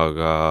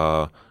 Aga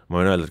ma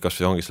võin öelda, et kas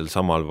või ongi sel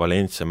samal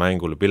Valencia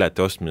mängule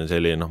pileti ostmine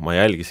selline, noh, ma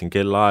jälgisin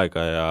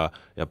kellaaega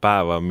ja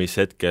päeva, mis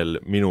hetkel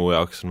minu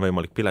jaoks on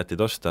võimalik piletid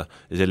osta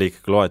ja see oli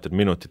ikkagi loetud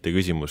minutite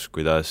küsimus,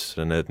 kuidas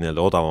need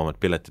nii-öelda odavamad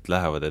piletid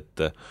lähevad,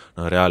 et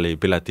noh, Reali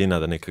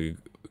piletihinnad on ikkagi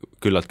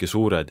küllaltki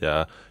suured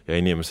ja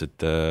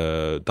inimesed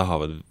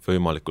tahavad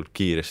võimalikult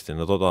kiiresti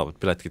need odavad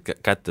piletid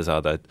kätte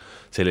saada, et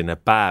selline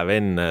päev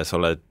enne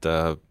sa oled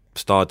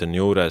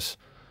staadioni juures,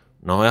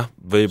 noh jah,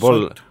 võib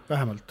olla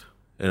vähemalt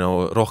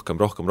no rohkem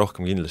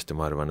kindlasti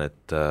ma arvan,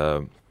 et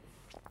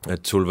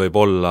sul võib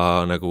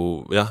olla nagu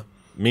jah,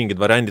 mingid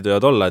variandid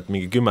võivad olla, et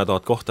mingi 10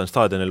 000 kohta on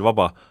staadionil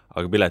vaba,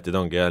 aga piletid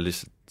ongi jah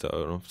lihtsalt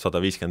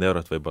 150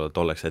 eurot võib-olla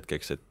tolleks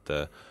hetkeks, et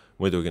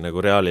muidugi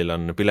nagu Realil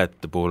on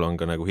piletite puhul on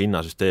ka nagu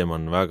hinnasüsteem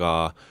on väga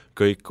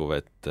kõikuv,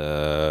 et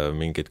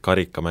mingid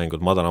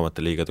karikamängud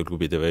madalamate liigade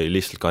klubide või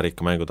lihtsalt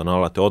karikamängud on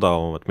alati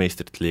odavamad,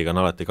 meistrite liiga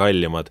on alati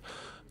kallimad,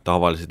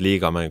 tavalised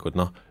liigamängud,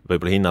 noh,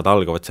 võib-olla hinnad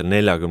algavad seal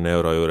 40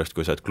 euro juurest,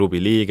 kui sa oled klubi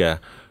liige,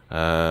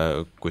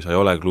 kui sa ei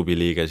ole klubi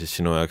liige, siis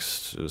sinu jaoks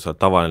sa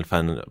oled tavaline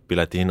fänn,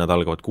 pileti hinnad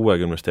algavad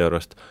 60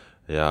 eurost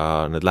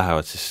ja need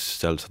lähevad siis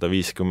seal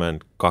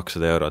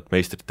 150-200 eurot,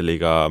 meistrite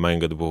liiga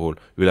mängude puhul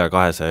üle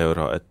 200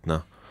 euro, et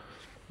noh,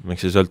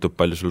 miks see sõltub,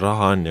 palju sul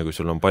raha on ja kui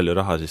sul on palju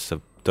raha, siis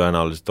sa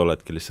tõenäoliselt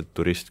oledki lihtsalt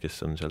turist,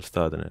 kes on seal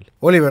staadionil.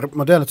 Oliver,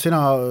 ma tean, et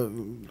sina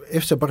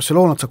FC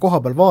Barcelonat sa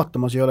koha peal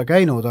vaatamas ei ole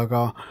käinud,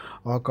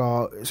 aga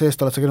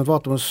seest oled sa käinud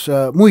vaatamas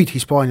muid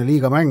Hispaania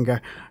liiga mänge.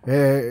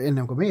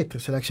 Ennem kui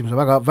meetrisse läksime, sa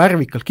väga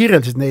värvikalt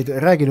kirjeldasid neid,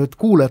 räägi nüüd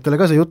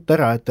kuulajatele ka see jutt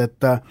ära,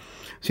 et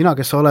sina,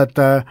 kes sa oled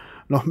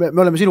noh, me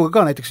oleme sinuga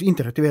ka näiteks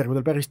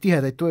internetiveergudel päris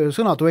tihedaid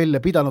sõnaduelle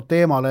pidanud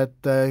teemal,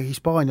 et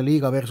Hispaania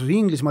liiga versus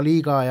Inglismaa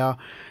liiga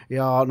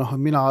ja noh,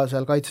 mina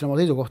seal kaitsen oma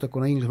seisukohta, et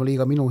kuna Inglismaa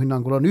liiga minu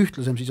hinnangul on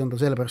ühtlasem, siis on ta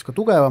sellepärast ka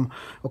tugevam.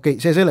 Okei,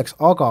 see selleks,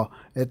 aga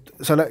et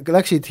sa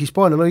läksid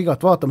Hispaania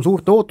liigat vaatama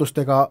suurte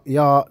ootustega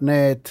ja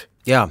need...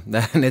 Jaa,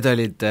 need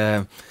olid,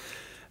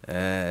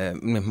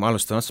 ma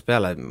alustan otsast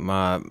peale,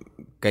 ma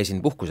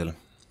käisin puhkusel.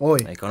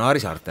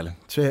 Kanaari saartel.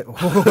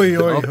 Oi.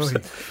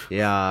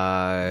 ja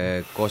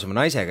koos oma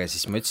naisega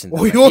siis ma ütlesin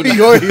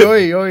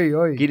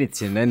oi.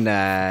 Kinnitasin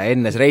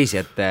enne reisi,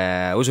 et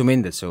usu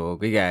mind, et su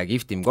kõige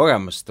kihvtim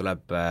kogemus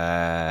tuleb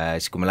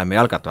siis, kui me lähme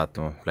jalgat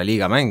vaatama. La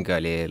Liga mäng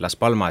oli Las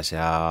Palmas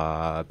ja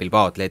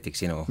Bilbao Athletic,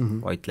 sinu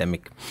Ott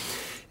lemmik.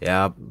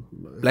 Ja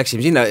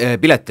läksime sinna,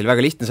 pilet oli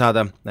väga lihtne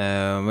saada,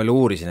 ma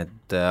uurisin,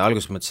 et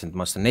alguses mõtlesin, et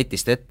ma ostan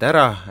netist ette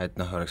ära, et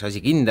noh, oleks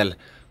asi kindel,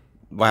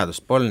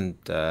 vajadust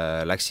polnud,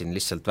 läksin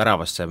lihtsalt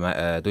väravasse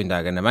tund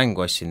aega enne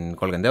mängu, ostsin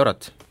 30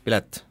 eurot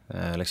pilet,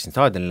 läksin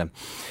staadionile.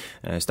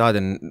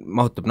 Staadion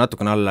mahutab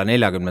natukene alla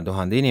 40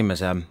 000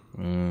 inimese,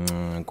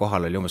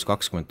 kohal oli umbes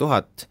 20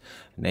 000,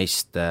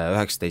 neist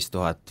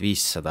 19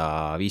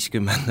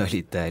 550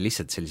 olid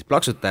lihtsalt sellised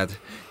plaksutajad,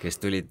 kes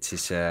tulid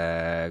siis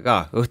ka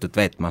õhtut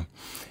veetma.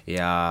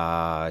 Ja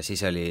siis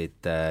olid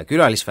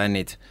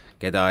külalisfännid,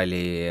 keda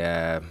oli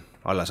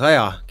alla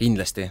 100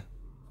 kindlasti,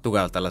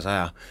 tugevalt alla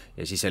 100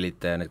 ja siis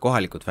olid need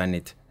kohalikud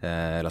fännid,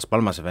 Las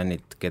Palmase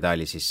fännid, keda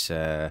oli siis,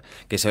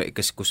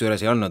 kes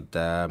kusjuures ei olnud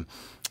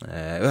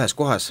ühes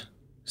kohas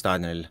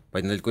staadionil,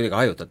 vaid nad olid kuidagi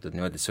hajutatud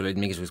niimoodi, et sul olid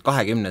mingisugused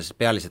 20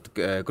 pealised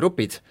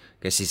grupid,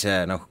 kes siis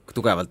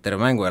tugevalt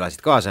terve mängu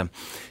elasid kaasa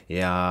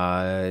ja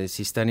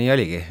siis ta nii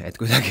oligi, et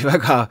kuidagi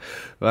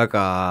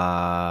väga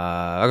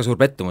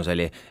suur pettumus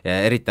oli ja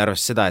eriti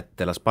arvestades seda,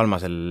 et Las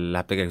Palmasel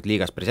läheb tegelikult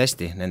liigas päris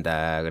hästi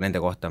nende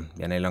kohta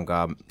ja neil on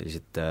ka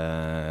sellised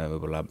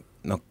võib-olla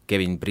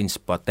Kevin Prince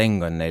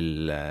Boateng on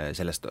neil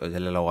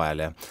sellel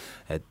hooajal ja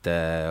et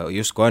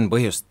justkui on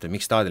põhjust,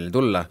 miks staadionile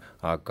tulla,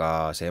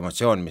 aga see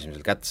emotsioon, mis me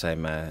seal kätte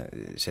saime,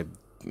 see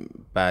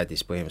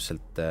päädis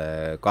põhimõtteliselt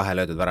 2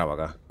 löödud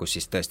väravaga, kus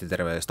siis tõesti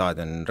terve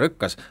staadion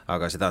rõkkas,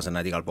 aga seda sa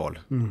näed igal pool,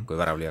 kui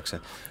värav lüüakse.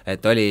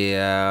 Et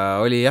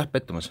oli jah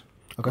pettumus.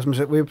 Aga kas me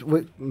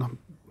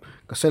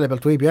kas selle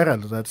pealt võib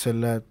järeldada, et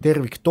selle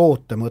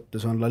terviktoote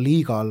mõttes on La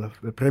Liigal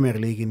Premier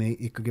League'ini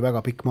ikkagi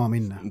väga pikk maa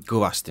minna?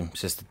 Kõvasti,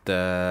 sest et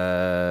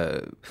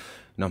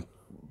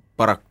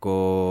paraku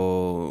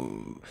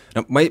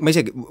ma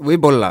isegi,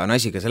 võib-olla on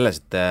asi ka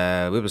selles, et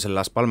võib-olla selle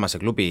Las Palmase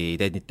klubi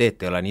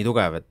identiteet ei ole nii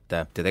tugev,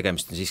 et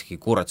tegemist on siiski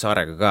Kuurat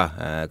saarega ka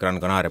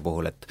Gran Canaria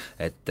puhul,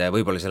 et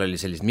võib-olla seal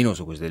oli selliseid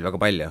minusuguseid väga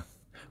palju.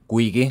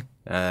 Kuigi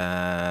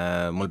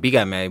mul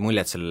pigem jäi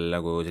mulje, et seal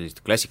nagu sellist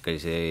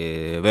klassikalisi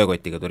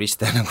vöökotiga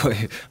turiste nagu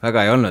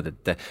väga ei olnud,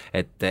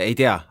 et ei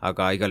tea,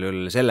 aga igal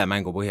juhul selle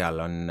mängu põhjal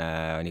on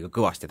ikka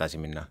kõvasti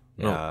edasi minna.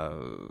 Ja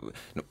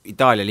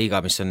Itaalia liiga,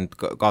 mis on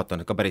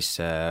kaotanud ka päris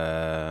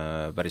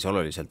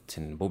oluliselt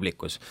siin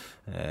publikus,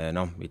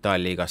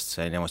 Itaalia liigast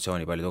sain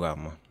emotsiooni palju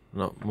tugevama.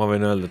 No ma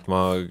võin öelda, et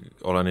ma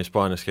olen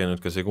Hispaanias käinud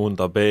ka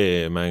Segunda B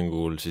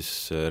mängul,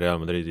 siis Real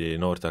Madridi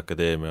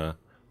noorteakadeemia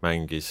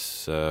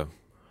mängis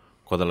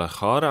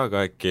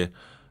Guadalajaraga äkki,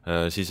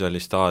 siis oli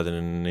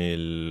staadion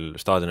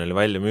oli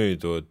välja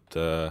müüdud,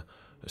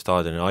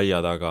 staadioni aia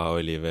taga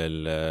oli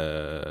veel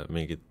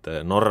mingid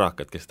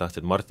norrakad, kes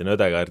tahtsid Martin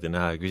Ödegaardi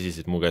näha ja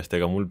küsisid mu käest,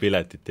 ega mul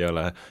piletit ei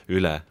ole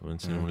üle, ma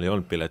ütlesin, mul ei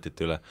olnud piletit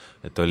üle,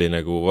 et oli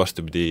nagu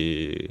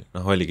vastupidi,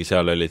 oligi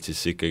seal olid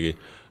siis ikkagi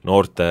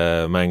noorte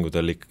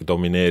mängudel ikkagi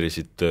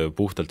domineerisid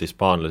puhtalt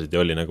hispaanlased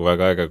ja oli nagu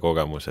väga äge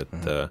kogemus,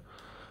 et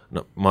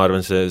ma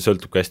arvan, see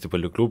sõltub ka hästi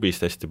palju klubist,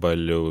 hästi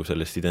palju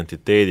sellest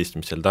identiteedist,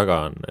 mis seal taga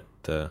on,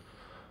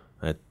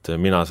 et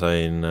mina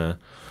sain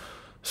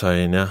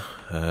jah,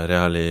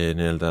 Reali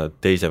nii-öelda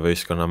teise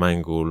võistkonna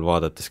mängul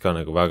vaadates ka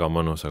nagu väga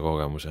mõnusa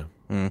kogemuse.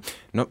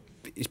 No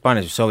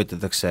Hispaanias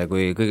soovitatakse,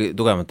 kui kõige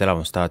tugevamat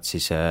elamust tahad,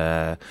 siis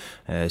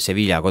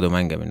Sevilla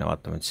kodumänge minna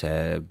vaatama, et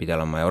see pidi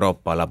olema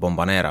Euroopa La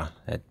Bombonera,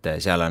 et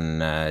seal on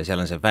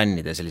see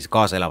fännide, sellise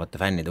kaasaelavate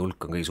fännide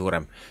hulk on kõige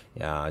suurem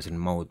ja siin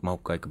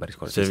mahub ka ikka päris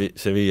kord.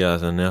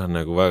 Sevillas on jah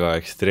nagu väga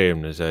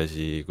ekstreemne see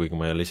asi, kuigi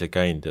ma ei ole ise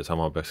käinud ja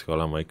sama peaks ka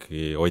olema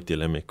ikkagi Oti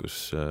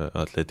lemmikus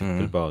Athletic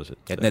Bilbaos.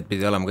 Et need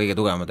pidi olema kõige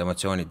tugevamad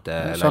emotsioonid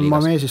San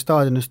Mamesi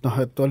staadionist,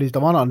 et oli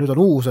ta vana, nüüd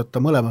on uus, et ta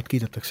mõlemad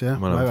kiidetakse,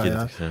 jah.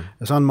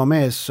 Ja San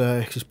Mames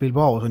ehk siis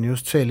Bilbaos on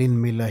just see linn,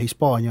 mille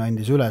Hispaania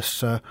andis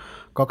üles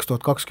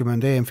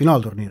 2020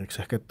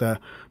 EM-finaalturniiriks, ehk et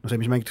see,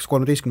 mis mängitakse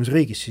 13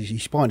 riigis, siis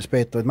Hispaanias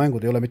peetavad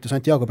mängud ei ole mitte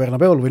Santiago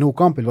Bernabeul või Nou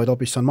Campil, vaid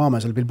hoopis San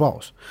Mamesel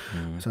Bilbaos.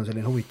 See on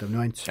selline huvitav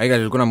nüanss.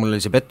 Igal juhul, kuna mul oli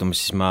see pettumus,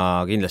 siis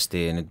ma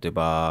kindlasti nüüd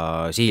juba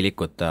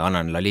sihilikult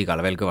annan La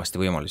Ligale veel kõvasti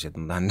võimalusi, et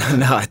ma tahan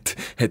näha,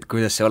 et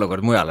kuidas see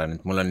olukord mujal on,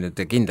 et mul on nüüd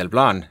kindel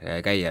plaan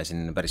käia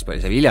siin päris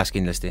palju Sevillas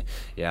kindlasti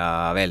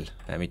ja veel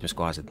mitmes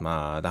kohas, et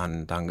ma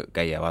tahan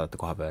käia ja vaadata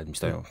koha peal,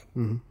 mis toimub.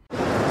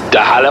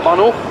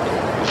 Tähelepanu,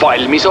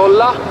 valmis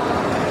olla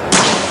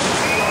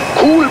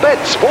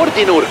Coolbet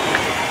spordinurk.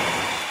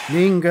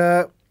 Ning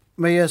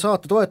meie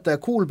saate toetaja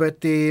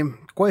Coolbeti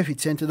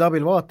koefitsientide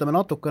abil vaatame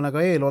natukene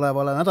ka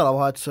eelolevale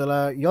nädalavahetusele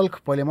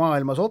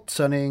jalgpallimaailmas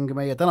otsa ning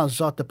meie tänase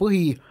saate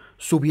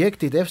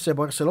põhisubjektid FC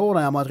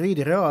Barcelona ja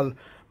Madridi Real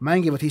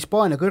mängivad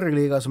Hispaania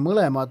kõrgliigas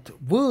mõlemad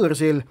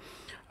võõrsil.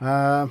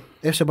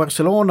 FC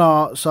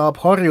Barcelona saab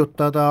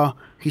harjutada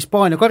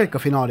Hispaania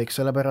karikafinaaliks,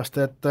 sellepärast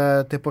et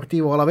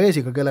Deportivo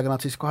Alavesiga, kellega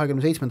nad siis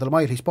 27.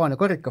 mail Hispaania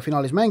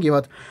karikafinaalis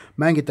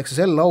mängitakse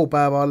sel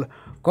laupäeval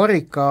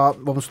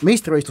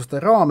meistrivõistluste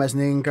raames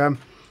ning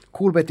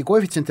Coolbeti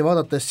koefitsienti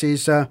vaadates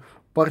siis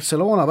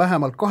Barcelona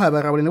vähemalt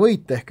 2-väravaline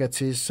võit ehk et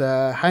siis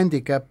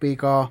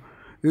handicapiga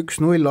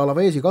 1-0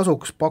 Alavesi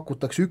kasuks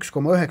pakutakse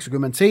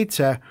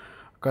 1,97.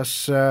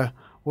 Kas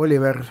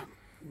Oliver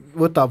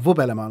võtab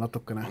võbelema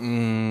natukene?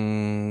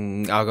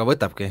 Aga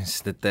võtabki,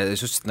 sest et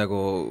suhteliselt nagu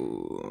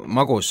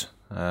magus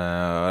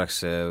oleks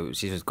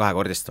sisuliselt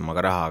kahekordistama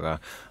ka raha,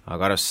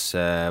 aga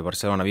arvestades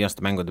Barcelona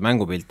viimaste mängude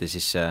mängupilti,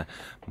 siis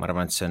ma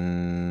arvan, et see on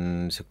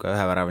niisugune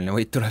 1-väravaline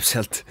võit tuleb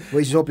sealt.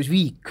 Või siis hoopis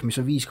viik, mis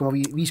on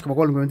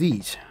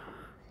 5,35.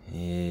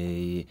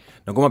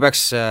 No kui ma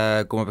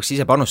peaks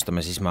ise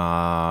panustama, siis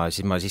ma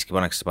siiski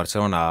paneks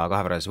Barcelona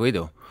 2-väravalise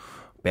võidu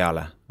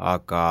peale,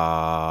 aga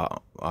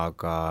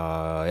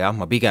jah,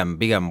 ma pigem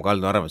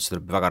kaldun arvama, et see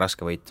tuleb väga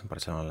raske võit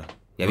Barcelonale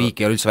ja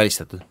viik ei ole üldse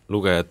välistatud.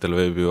 Lugejatel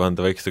võib ju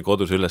anda väikeste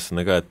kodus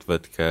ülesanne ka, et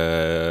võtke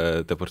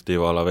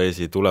Deportivo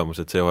Alavesi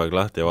tulemused see hooaeg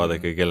lahti ja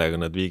vaadake, kellega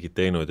nad viigid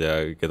teinud ja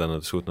keda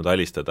nad suutnud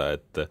alistada,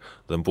 et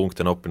nad on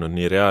punkte noppinud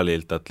nii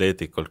Realilt,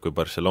 Atleticolt kui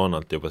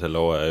Barcelonalt juba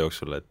selle hooaja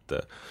jooksul, et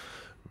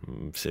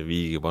see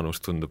viigipanus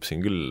tundub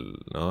siin küll,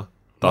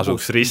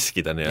 tasuks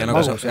riskida nii. Ja nagu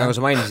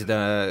sa mainisid,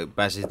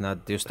 pääsesid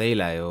nad just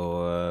eile ju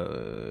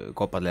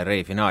Copa del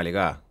Rey finaali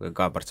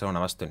ka Barcelona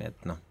vastu, nii et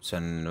see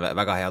on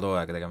väga hea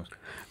tooaega tegemas.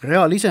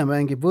 Real ise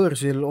mängib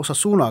võõrsil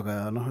Osasunaga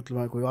ja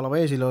ütleme, kui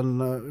Alavesil on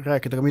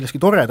rääkida ka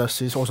millestki toredast,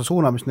 siis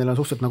Osasuna, mis neil on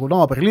suhteliselt nagu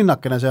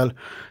naaberlinnakene seal,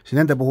 siis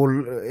nende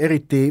puhul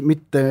eriti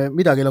mitte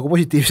midagi nagu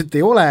positiivset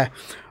ei ole,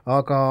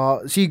 aga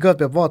siin ka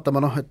peab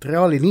vaatama, et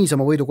Reali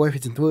niisama võidu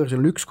koefitsient võõrsil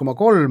on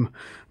 1,3,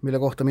 mille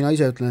kohta mina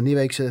ise ütlen, et nii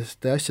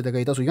väikseste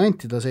asjadega ei tasu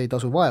jantida, see ei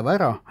tasu vaeva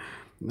ära,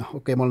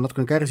 okei, ma olen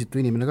natukene kärsitu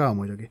inimene ka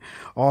muidugi,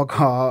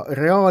 aga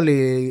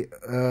Reali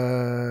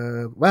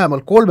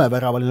vähemalt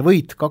 3-väravaline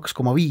võit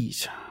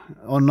 2,5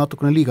 on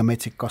natukene liiga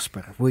metsik,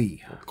 Kasper, või?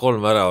 3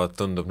 väravat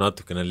tundub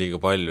natukene liiga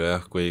palju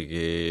jah,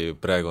 kuigi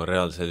praegu on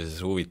Real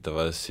sellises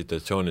huvitavas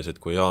situatsioonis, et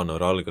kui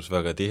jaanuar algas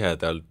väga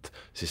tihedalt,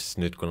 siis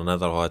nüüd, kuna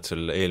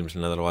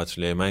eelmisel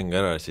nädalavahetusel jäi mäng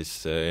ära,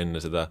 siis enne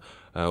seda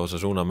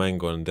Osasuna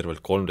mängu on tervelt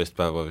 13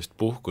 päeva vist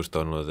puhkust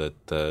olnud,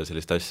 et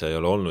sellist asja ei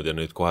ole olnud ja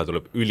nüüd kohe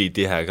tuleb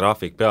ülitihe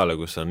graafik peale,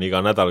 kus on iga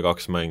nädal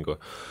 2 mängu.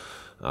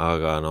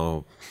 Aga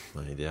no,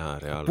 ma ei tea,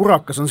 Real...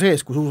 Purakas on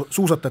sees, kui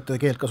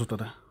suusatajate keelt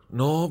kasutada?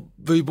 No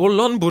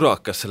võib-olla on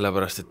purakas,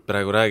 sellepärast et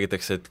praegu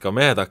räägitakse, et ka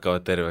mehed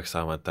hakkavad terveks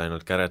saama, et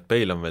ainult Gareth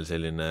Bale on veel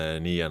selline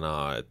nii ja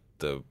naa,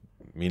 et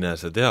mine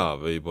sa tea,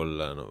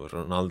 võib-olla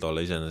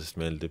Ronaldole iseenesest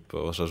meeldib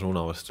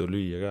Osasuna vastu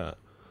lüüa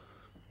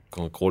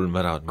ka 3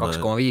 väravat.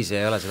 2,5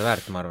 ei ole seda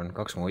väärt, ma arvan,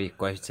 2,5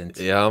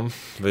 koefitsient. Jah,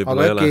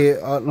 võib-olla ei ole.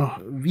 Aga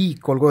äkki,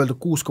 viik olgu öeldud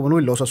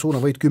 6,0,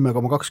 Osasuna võit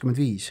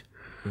 10,25.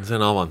 See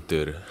on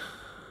avantüür.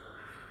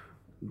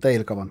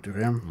 Täielik avantüür,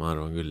 jah. Ma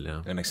arvan küll,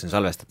 jah. Õnneks on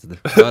salvestatud.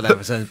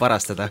 Loodame, see on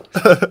parastada.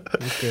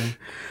 Okay.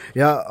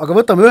 Ja, aga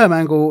võtame ühe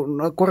mängu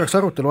korraks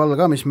arutelu alla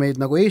ka, mis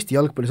meid nagu Eesti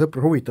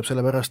jalgpallisõpru huvitab,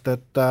 sellepärast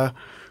et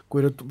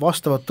kui nüüd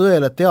vastavad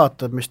tõele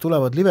teated, mis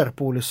tulevad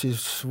Liverpoolis,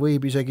 siis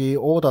võib isegi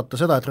oodata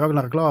seda, et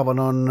Ragnar Klavan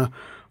on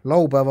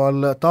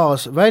laupäeval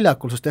taas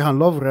väljakul, sest Dejan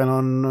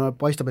Lovren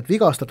paistab, et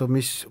vigastatud,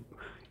 mis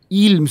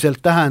ilmselt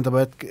tähendab,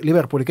 et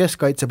Liverpooli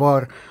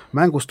keskkaitsepaar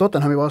mängus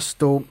Tottenhami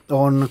vastu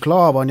on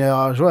Klavan ja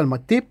Joel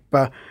Matip,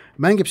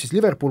 mängib siis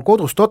Liverpool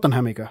kodus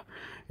Tottenhamiga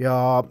ja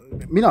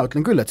mina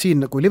ütlen küll, et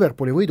siin, kui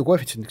Liverpooli võidu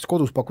koefitsiendiks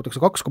kodus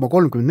pakutakse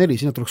 2,34,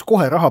 sinna tuleks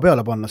kohe raha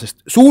peale panna,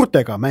 sest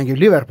suurtega mängib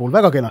Liverpool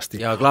väga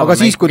kenasti, aga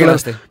siis, kui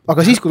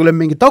tuleb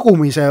mingi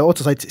tagumise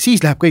otsasait,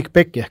 siis läheb kõik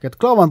pekki, ehk et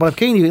Klavan paneb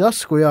Keini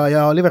tasku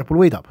ja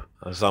Liverpool võidab.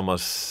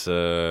 Samas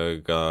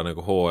ka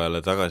nagu hooajale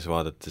tagasi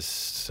vaadates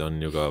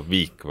on ju ka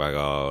viik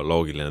väga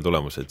loogiline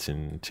tulemus, et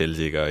siin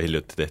Chelsea'ga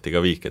hiljuti tehti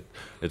ka viik,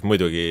 et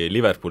muidugi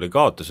Liverpooli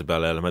kaotuse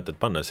peale jälle mõtet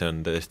panna, see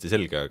on täiesti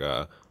selge,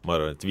 aga ma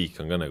arvan, et viik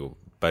on ka nagu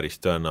päris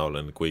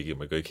tõenäoline, kuigi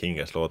me kõik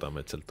hinges loodame,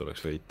 et sealt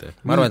tuleks võita.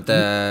 Ma arvan, et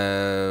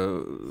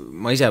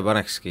ma ise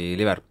panekski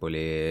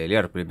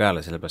Liverpooli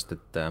peale, sellepärast,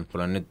 et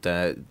mul on nüüd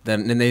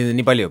neid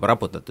nii palju juba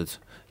raputatud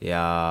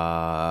ja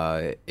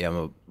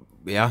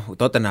jah,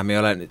 Tottenham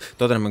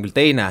on küll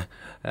teine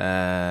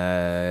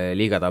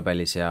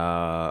liigatabelis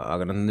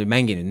aga nad on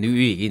mänginud nii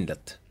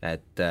ülikindlalt,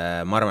 et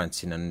ma arvan, et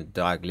siin on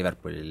nüüd aeg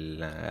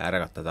Liverpoolil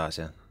ärgata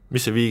taas.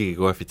 Mis see viigi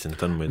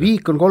koefitsient on?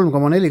 Viik on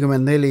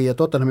 3,44 ja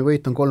Tottenhami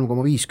võit on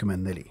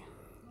 3,54.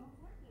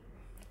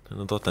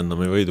 No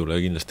Tottenhami võidule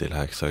kindlasti ei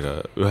läheks, aga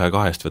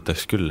 1-2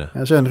 võtaks küll.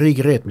 Ja see on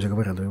riigi reetmisega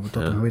võrrelda juba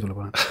Tottenhami võidule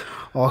panen.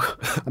 Aga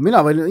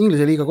mina panin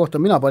Inglise liiga kohta,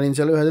 mina panin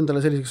seal ühe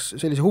endale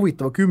sellise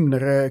huvitava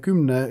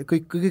 10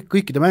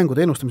 kõikide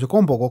mängude ennustamise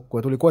kombo kokku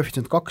ja tuli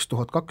koefitsient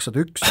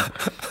 2201.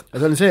 Ja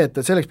see oli see,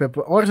 et selleks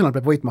Arsenal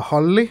peab võitma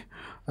Hulli,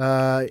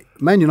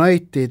 Man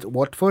United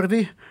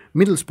Watfordi,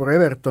 Middlesbrough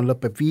Everton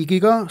lõpeb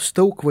viigiga,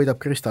 Stoke võidab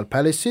Crystal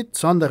Palace'it,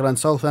 Sunderland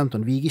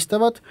Southampton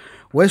viigistavad,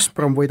 West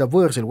Brom võidab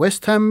võõrsil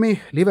West Ham'i,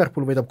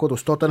 Liverpool võidab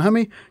kodus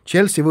Tottenhami,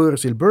 Chelsea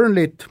võõrsil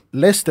Burnley't,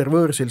 Leicester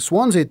võõrsil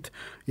Swansea't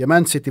ja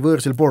Man City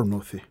võõrsil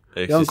Bournemouthi.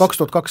 Ja on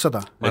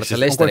 2200. Marsa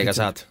Leicesteriga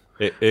saad.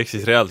 Ehk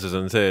siis reaalsus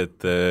on see,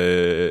 et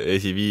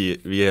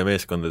viie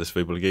meeskondades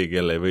võib-olla keegi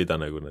jälle ei võida,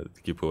 nagu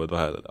need kipuvad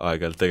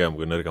aeg-ajalt tegema,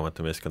 kui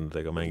nõrgemate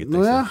meeskondadega mängitakse.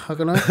 No jah,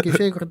 aga äkki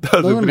seekord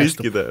tasub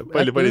riskida,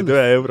 palju panid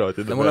 1 euro.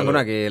 No mul on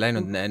kunagi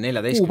läinud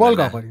 14.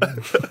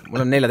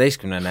 Mul on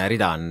 14.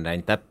 rida on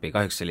läinud täppi,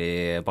 kahjuks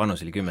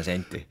panus oli 10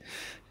 senti.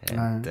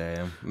 Et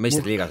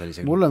meistriliigas oli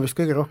see. Mul on vist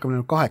kõige rohkem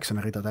läinud 8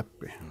 rida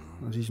täppi.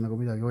 No siis nagu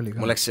midagi oli ka.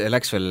 Mul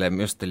läks veel,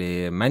 just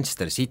oli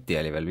Manchester City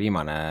oli veel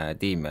viimane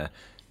tiim,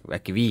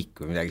 äkki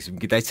viik või midagi,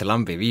 mingi täitsa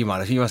lambi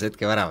viimase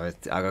hetke värav,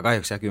 aga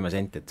kahjuks 10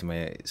 senti, et ma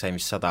sain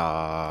vist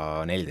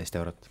 114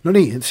 eurot. No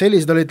nii,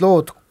 sellised olid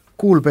lood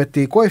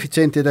Coolbeti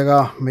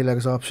koefitsientidega,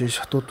 millega saab siis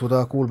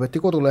tutvuda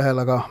Coolbeti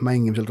kodulehel, aga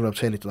mängimisel tuleb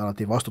säilitada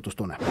alati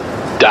vastutustunne.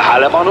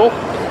 Tähelepanu,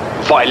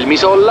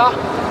 valmis olla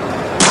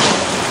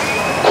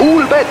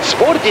Coolbet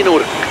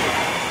spordinurk.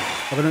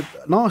 Aga nüüd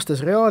naastes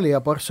Reali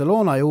ja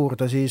Barcelona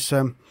juurde siis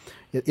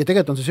ja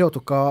tegelikult on see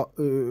seotud ka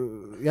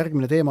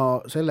järgmine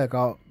teema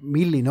sellega,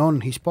 milline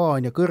on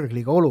Hispaania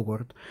kõrgliiga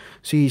olukord,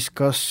 siis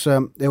kas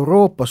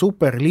Euroopa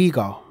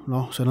Superliiga,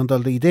 see on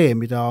tal idee,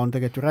 mida on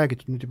tegelikult ju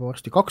räägitud nüüd juba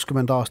varsti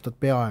 20 aastat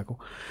peaaegu,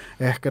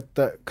 ehk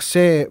et kas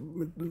see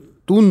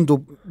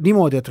tundub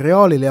niimoodi, et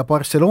Realile ja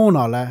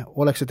Barcelonale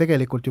oleks see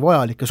tegelikult ju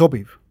vajalik ja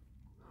sobiv?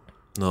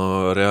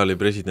 No Reali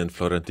president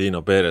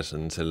Florentino Perez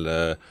on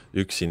selle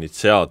üks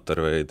initsiaator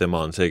või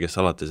tema on see, kes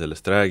alati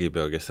sellest räägib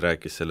ja kes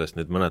rääkis sellest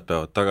nüüd mõned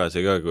päevad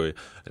tagasi ka, kui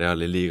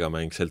Reali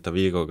liigamäng Celta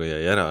Vigoga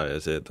jäi ära ja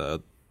see ta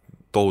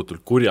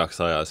tohutult kurjaks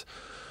ajas.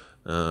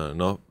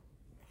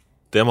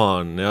 tema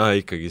on jah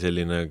ikkagi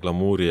selline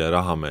glamuuri ja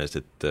rahamees,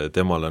 et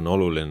temal on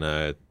oluline,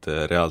 et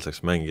Real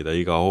saaks mängida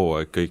iga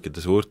hooaeg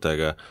kõikide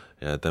suurtega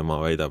ja tema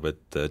väidab,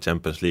 et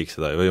Champions League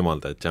seda ei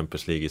võimalda, et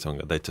Champions League'is on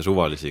ka täitsa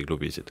suvalisi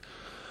klubisid.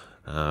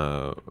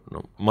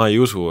 No, ma ei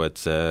usu, et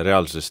see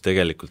reaalsuses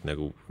tegelikult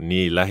nagu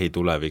nii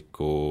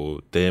lähituleviku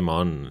teema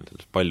on,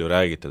 palju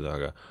räägitud,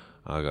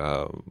 aga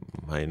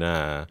ma ei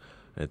näe,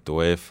 et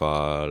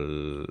UEFA-l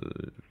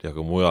ja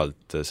ka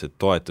mujalt see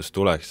toetus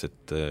tuleks,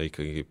 et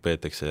ikkagi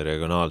peetakse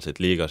regionaalseid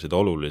liigasid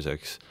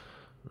oluliseks.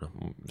 No,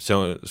 see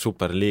on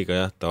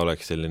superliiga jah, ta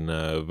oleks selline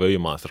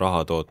võimas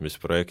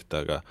rahatootmisprojekt,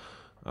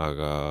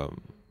 aga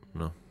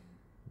noh,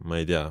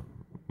 ma ei tea,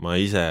 ma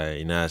ise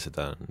ei näe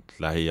seda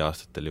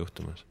lähiaastatel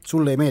juhtumas.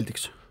 Sulle ei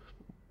meeldiks?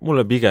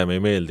 Mulle pigem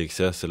ei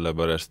meeldiks jah,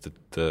 sellepärast,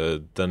 et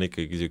ta on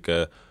ikkagi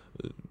niisugune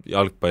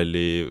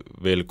jalgpalli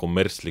veel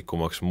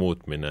kommertslikumaks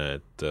muutmine,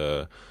 et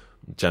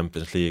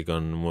Champions League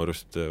on mu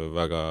arust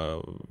väga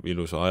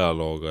ilusa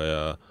ajalooga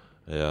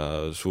ja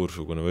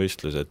suursugune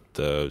võistlus,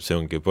 et see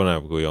ongi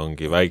põnev, kui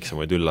ongi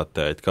väiksemaid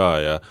üllatajaid ka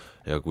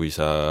ja kui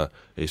sa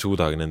ei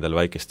suudagi nendele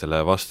väikestele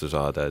vastu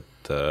saada,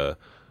 et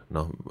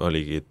noh,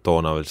 oligi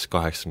toona veel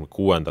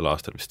 86.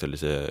 aastal vist oli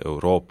see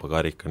Euroopa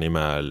karika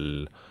nime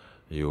all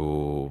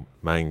ju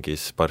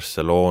mängis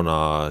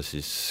Barcelona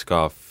siis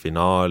ka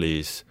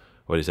finaalis,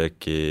 oli see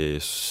äkki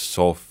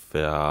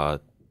Sofia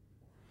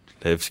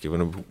Levski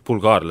või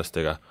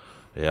bulgaarlastega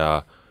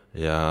ja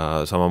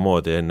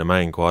samamoodi enne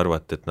mängu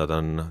arvati, et nad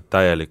on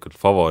täielikult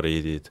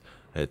favoriidid,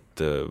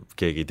 et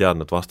keegi ei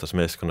teadnud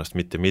vastasmeeskonnast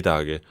mitte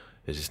midagi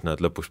ja siis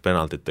nad lõpuks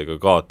penaltitega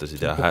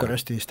kaotasid.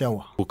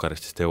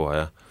 Bukarestist Jaua,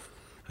 jah.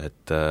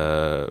 Et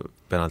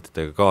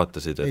penaltitega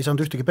kaotasid. Ei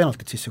saanud ühtegi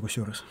penaltit sisse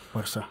kusjuures,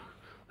 Barca.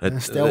 Et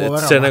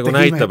see nagu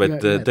näitab,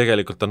 et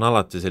tegelikult on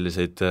alati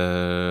selliseid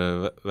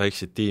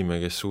väikseid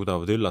tiime, kes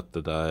suudavad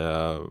üllatada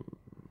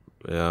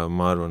ja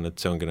ma arvan, et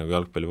see ongi nagu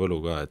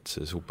jalgpallivõlu ka, et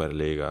see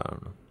superliiga,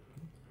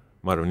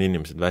 ma arvan,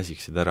 inimesed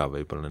väsiksid ära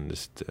võib-olla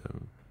nendest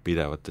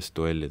pidevatest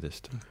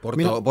duellidest.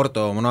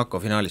 Porto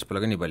Monaco finaalis pole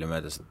ka nii palju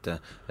möödas,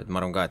 et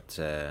ma arvan ka, et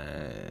see,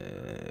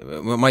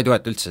 ma ei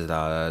toeta üldse seda,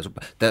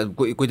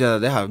 kui teda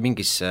teha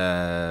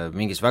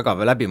mingis väga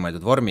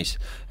läbimõeldud vormis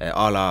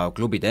a la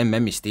klubide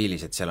MM-i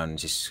stiilis, et seal on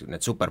siis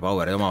need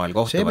superpowerid omavahel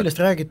kohtuvad. See,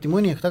 millest räägiti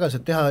mõni aeg tagasi,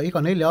 et teha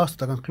iga 4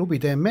 aasta tagant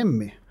klubide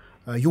MM-i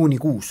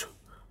juunikuus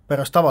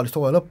pärast tavalist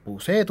hooaja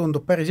lõppu, see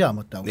tundub päris hea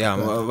mõte. Ja,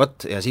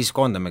 võt, ja siis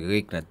koondamegi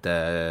kõik need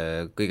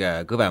kõige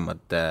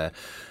kõvemad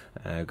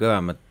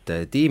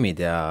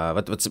tiimid ja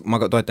võt, ma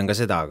toetan ka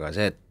seda, aga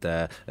see, et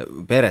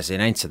Perez ei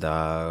näinud seda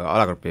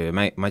alagrupi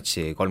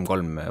matši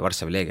 3-3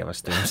 Varssavi Leegia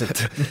vastu,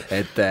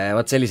 et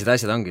võt sellised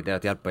asjad ongi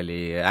tead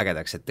jalgpalli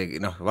ägedaks, et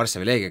noh,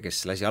 Varssavi Leegia,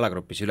 kes lasi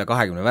alagrupis üle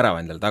 20 värava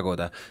endal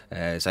taguda,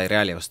 sai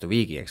Reali vastu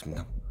viigi, eks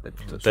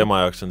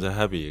tema jaoks on see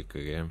häbi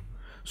ikkagi, jah.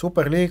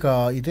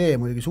 Superliiga idee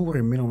muidugi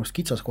suurim minu meelest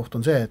kitsaskoht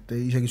on see, et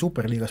isegi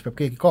Superliigas peab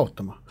keegi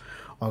kaotama.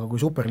 Aga kui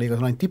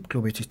Superliigas on ainult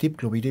tippklubid, siis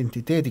tippklubi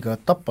identiteediga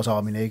tappa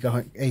saamine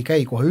ei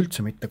käi kohe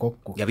üldse mitte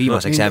kokku. Ja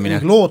viimaseks jäämine.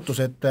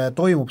 Lootus, et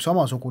toimub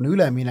samasugune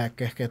üleminek,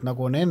 ehk et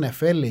nagu on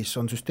NFL-is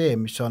on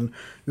süsteem, mis on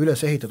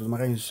üles ehitatud,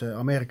 ma räägin siis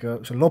Ameerika,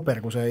 selle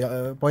loperguse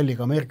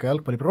palliga Ameerika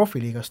jalgpalli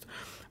profiliigast,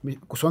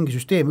 kus ongi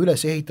süsteem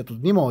üles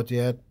ehitatud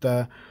niimoodi, et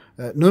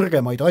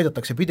nõrgemaid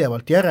aidatakse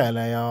pidevalt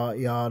järele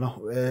ja noh,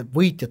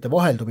 võitjate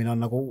vaheldumine on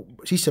nagu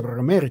sisse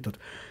programmeeritud,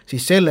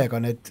 siis sellega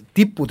need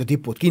tipud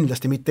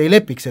kindlasti mitte ei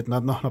lepiks, et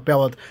nad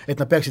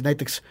peaksid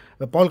näiteks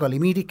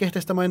palgalimiidid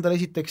kehtestama endale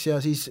esiteks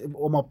ja siis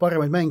oma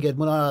paremaid mängijaid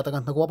mõne aja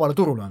tagant nagu vabale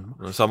turule andma.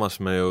 No samas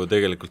me ju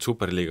tegelikult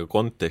Superliiga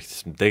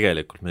kontekstis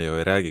tegelikult me ju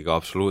ei räägi ka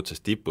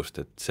absoluutsest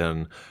tipust, et see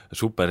on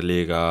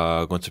Superliiga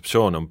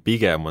kontseptsioon on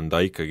pigem on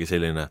ta ikkagi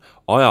selline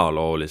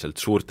ajalooliselt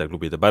suurte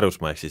klubide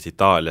pärusmaa, ehk siis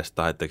Itaaliast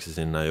tahetakse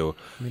sinna ju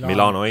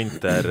Milano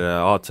Inter,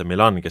 AC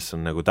Milan, kes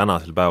on nagu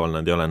tänasel päeval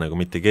nad ei ole nagu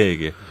mitte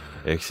keegi,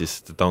 ehk siis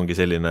ta ongi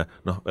selline,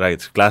 noh,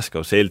 räägitakse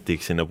Glasgow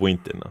Celtic sinna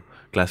punti, noh,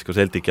 Glasgow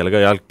Celtic jälle ka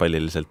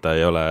jalgpalliliselt ta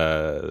ei ole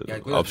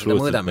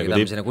absoluutselt nagu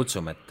tipp. Sinna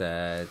kutsume, et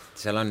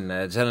seal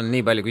on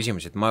nii palju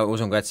küsimusi, et ma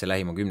usun ka, et see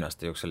lähima 10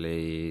 aasta jooksul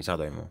ei saa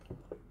toimu.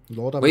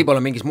 Võib-olla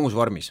mingis muus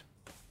vormis.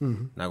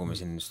 Nagu me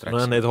siin just rääksime.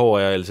 No need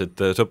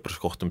hooajalised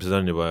sõpruskohtumised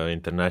on juba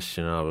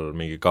international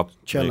mingi cup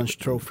Challenge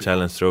Trophy.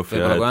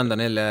 Võib-olla kui anda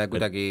neile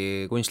kuidagi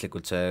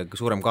kunstlikult see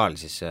suurem kaal,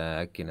 siis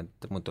äkki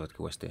need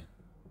muutuvadki uuesti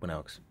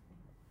põnevaks.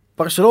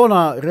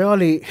 Barcelona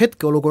Reali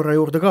hetkeolukorra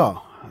juurde ka.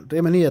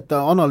 Teeme nii, et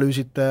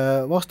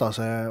analüüsite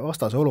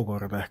vastase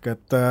olukorda, ehk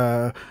et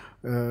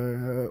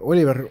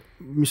Oliver,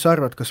 mis sa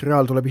arvad, kas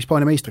Real tuleb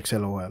Hispaania meistriks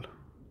sel hooajal?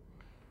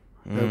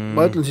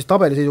 Ma ütlen siis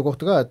tabeli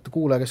seisukohta ka, et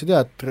kuulaja, kes ei tea,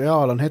 et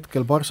Real on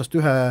hetkel Barssast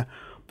 1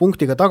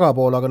 punktiga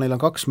tagapool, aga neil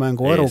on 2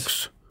 mängu eruks,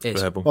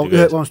 1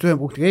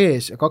 punktiga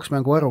ees ja 2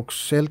 mängu eruks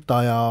Celta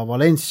ja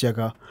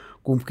Valenciaga,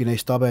 kumbki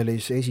neist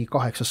tabelis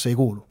 8 ei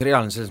kuulu.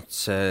 Real on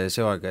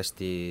see aeg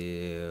hästi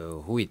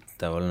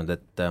huvitav olnud,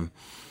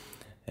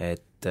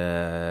 et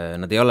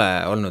nad ei ole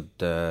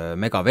olnud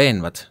mega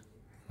veenvad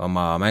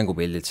oma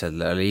mängupildid seal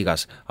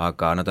liigas,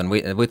 aga nad on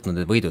võtnud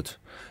need võidud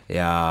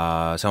ja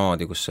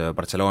samamoodi, kus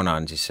Barcelona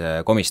on siis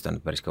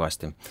komistanud päris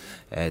kõvasti.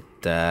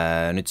 Et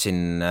nüüd siin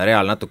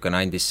Real natukene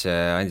andis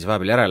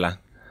vahepeal järele,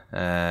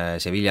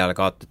 Sevillale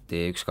kaotati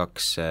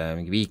 1-2,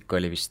 mingi viik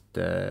oli vist,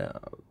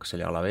 kas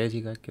oli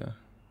Alavesiga äkki või?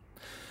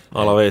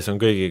 Alaves on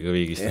kõigiga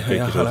viigist,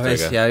 kõiki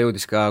suurtega. Ja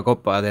jõudis ka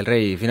Copa del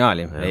Rey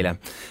finaali eile,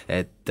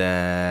 et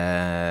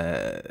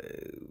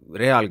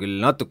Real küll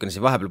natukene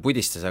siin vahepeal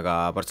pudistas,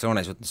 aga Barcelona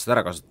ei suutnud seda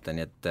ära kasutada,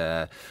 nii et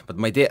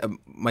ma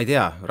ei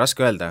tea,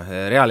 raske öelda,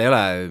 Real ei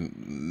ole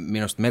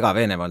minust mega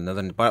veenev olnud, nad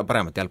on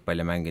paremat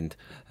jalgpalli mänginud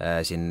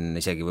siin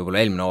isegi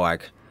võib-olla eelmine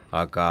hooaeg,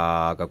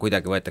 aga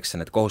kuidagi võetakse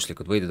need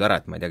kohustuslikud võidud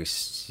ära, et ma ei tea, kes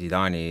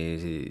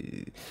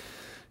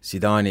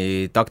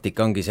Zidani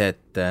taktika ongi see,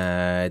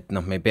 et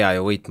noh, me ei pea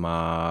ju võitma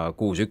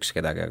 6-1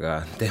 kedagi,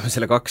 aga teeme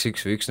selle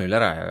 2-1 või 1-0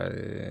 ära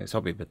ja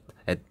sobib,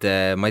 et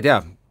ma ei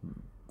tea,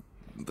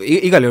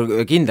 igal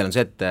juhul kindel on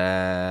see, et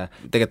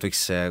tegelikult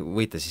võiks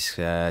võita siis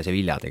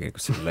Sevilla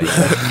tegelikult selle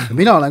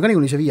mina olen ka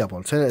niikuinii Sevilla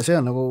poolt, see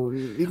on nagu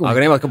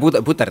aga nemad ka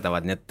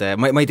puterdavad, nii et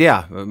ma ei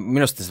tea,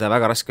 minust on seda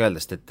väga raske öelda,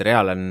 sest et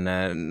Real on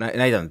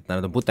näidanud, et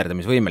nad on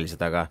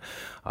puterdamisvõimelised,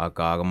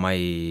 aga ma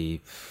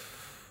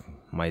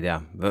ei tea,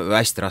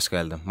 hästi raske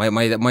öelda,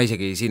 ma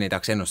isegi siin ei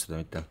tahaks ennustada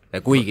mitte.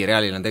 Kuigi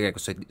Realil on tegelikult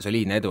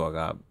soliidne edu,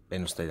 aga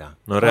ennustada ei taha.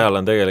 No Real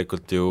on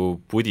tegelikult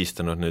ju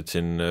pudistanud nüüd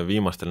siin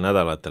viimastel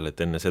nädalatel, et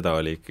enne seda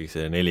oli ikkagi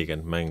see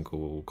 40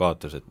 mängu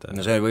kaotus, et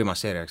no see oli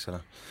võimas seeria, eks ole.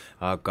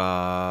 Aga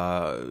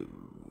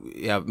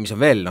ja mis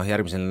on veel,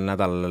 järgmisel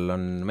nädalal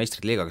on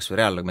Meistrite Liiga, kas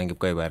Real mängib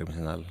ka juba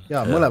järgmisel nädalal?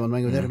 Jaa, mõlemad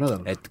mängivad järgmine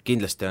nädal. Et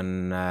kindlasti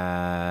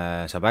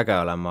saab äge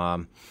olema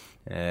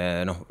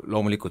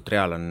loomulikult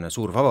Real on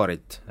suur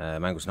favoriit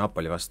mängus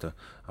Napoli vastu,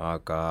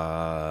 aga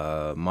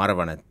ma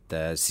arvan, et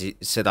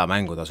seda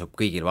mängu tasub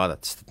kõigil vaadata,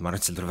 sest et ma arvan,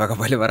 et seal tuleb väga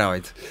palju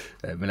väravaid.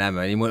 Me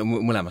näeme nii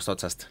mõlemast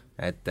otsast,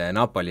 et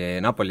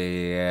Napoli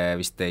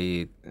vist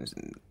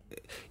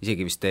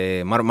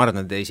ma arvan, et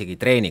nad isegi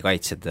treeni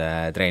kaitsed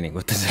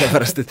treeningutes,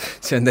 sellepärast et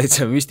see on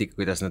täitsa müstika,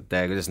 kuidas nad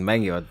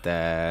mängivad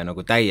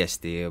nagu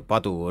täiesti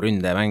padu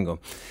ründemängu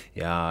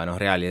ja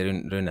Reali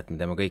rünnet me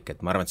teeme kõik,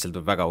 et ma arvan, et seal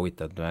tuleb väga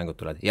huvitavad mängud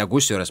tulevad ja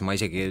kusjuures ma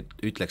isegi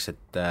ütleks,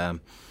 et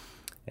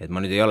ma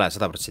nüüd ei ole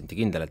 100%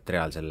 kindel, et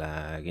Real selle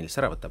kindlasti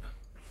ära võtab.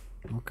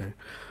 Okay.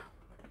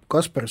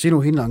 Kasper, sinu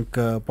hinnang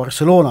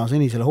Barcelona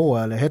senisele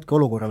hooajale ja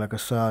hetkeolukorrale,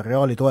 kas sa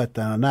Reali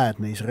toetajana näed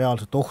neis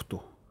reaalset ohtu?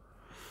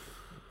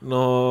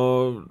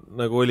 No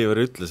nagu Oliver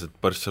ütles, et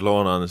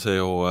Barcelona on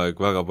see hooaeg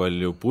väga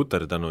palju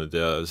puterdanud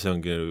ja see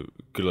ongi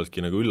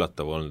küllaltki nagu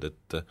üllatav olnud,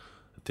 et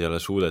ei ole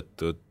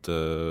suudetud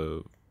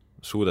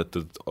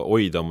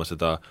hoida oma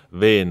seda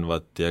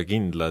veenvat ja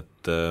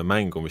kindlat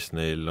mängu, mis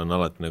neil on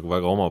alati nagu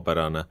väga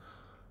omapärane.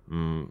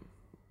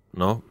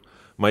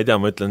 Ma ei tea,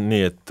 ma ütlen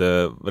nii, et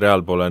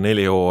Real pole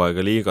 4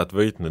 hooaega liigat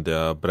võitnud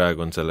ja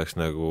praegu on selleks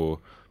nagu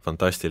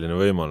fantastiline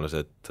võimalus,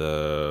 et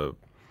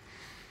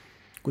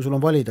kui sul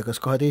on valida,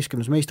 kas 12.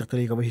 meistrite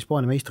liiga või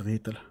Hispaania meistrite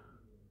tiitel?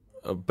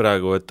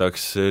 Praegu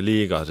võtaks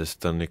liiga,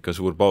 sest on ikka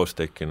suur paus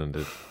tekkinud,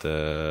 et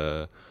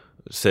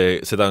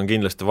seda on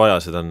kindlasti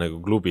vaja, seda on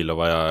nagu klubile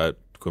vaja,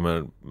 kui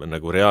me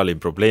nagu Reali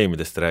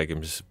probleemidest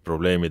räägime, siis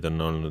probleemid on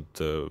olnud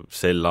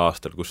sel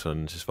aastal, kus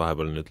on siis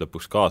vahepeal nüüd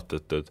lõpuks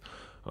kaotatud,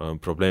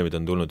 probleemid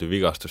on tulnud ju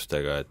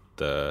vigastustega, et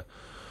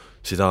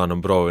Zidane on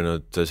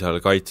proovinud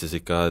seal kaitses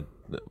ikka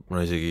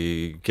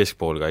isegi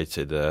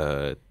keskpoolkaitseid,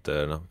 et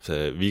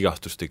see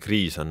vigastuste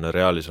kriis on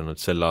Realis olnud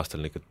sel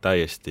aastal ikka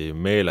täiesti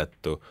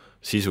meeletu,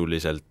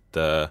 sisuliselt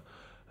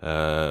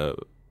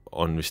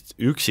on vist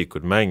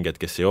üksikud mängijad,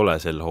 kes ei ole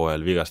sel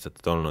hooajal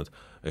vigastatud olnud,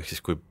 ehk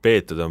siis kui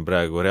peetud on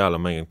praegu, Real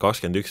on mänginud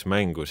 21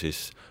 mängu,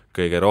 siis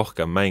kõige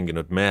rohkem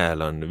mänginud mehel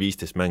on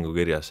 15 mängu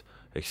kirjas,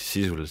 ehk siis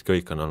sisuliselt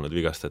kõik on olnud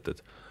vigastatud.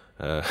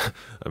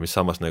 Mis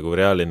samas nagu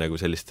Reali nagu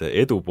selliste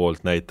edu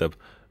poolt näitab,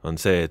 on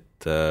see,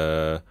 et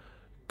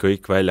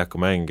kõik väljaku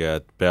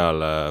mängijad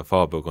peale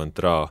Fabio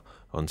Contra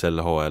on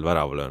selle hooajal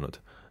värava löönud.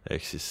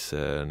 Ehk siis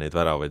neid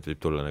väravaid võib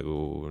tulla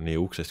nagu nii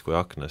uksest kui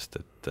aknast,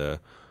 et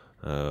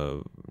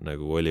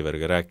nagu Oliver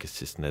ka rääkis,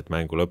 siis need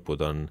mängu lõpud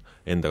on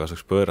enda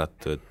kasuks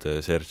pööratud, et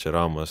Sergio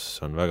Ramos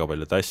on väga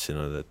palju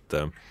tassinud, et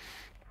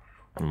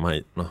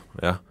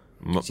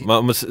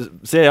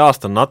see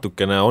aasta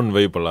natukene on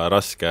võib-olla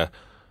raske.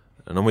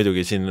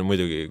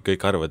 Muidugi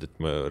kõik arvad, et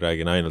ma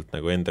räägin ainult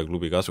nagu enda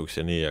klubi kasuks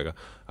ja nii,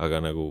 aga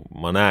nagu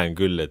ma näen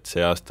küll, et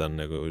see aasta on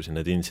nagu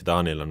sinna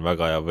Zidanil on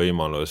väga hea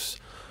võimalus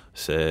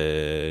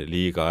see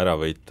liiga ära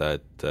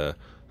võita, et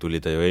tuli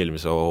ta ju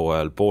eelmise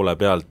hooajal poole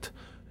pealt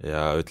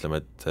ja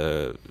ütleme, et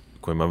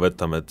kui me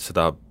võtame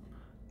seda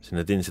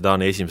sinna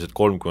Zidani esimesed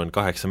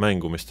 38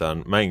 mängu, mis ta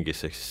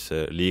mängis, ehk siis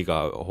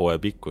liiga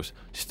hooaja pikkus,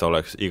 siis ta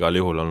oleks igal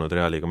juhul olnud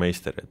Realiga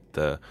meister, et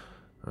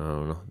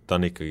ta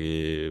on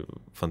ikkagi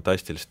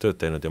fantastilist tööd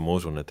teinud ja ma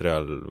usun, et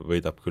Real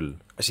võidab küll.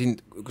 Siin,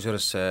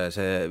 kusjuures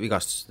see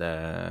vigastuste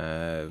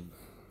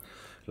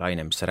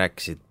Laine, mis sa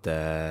rääkisid,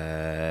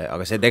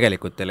 aga see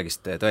tegelikult jällegi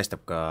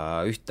tõestab ka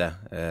ühte,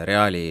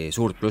 Reali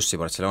suurt plussi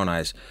Barcelona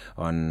ees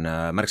on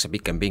märksa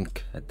pikem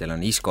pink, et teil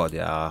on Iscod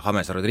ja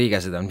James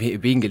Rodriguez'ed on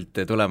pingilt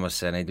tulemas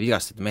neid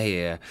vigastatud mehi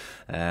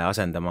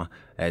asendama,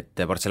 et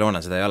Barcelona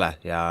seda ei ole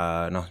ja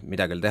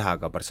midagi ei teha,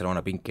 aga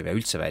Barcelona pinki ei vea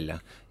üldse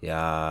välja ja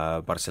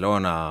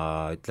Barcelona,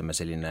 ütleme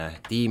selline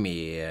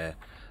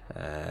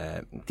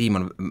tiim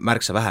on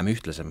märksa vähem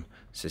ühtlasem,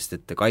 sest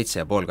et kaitse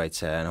ja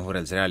poolkaitse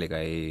võrreldes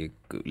Realiga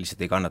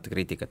lihtsalt ei kannata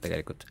kriitikat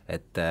tegelikult,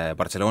 et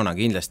Barcelona on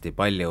kindlasti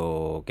palju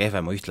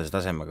kehvema ühtlase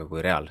tasemega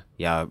kui Real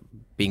ja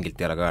pingilt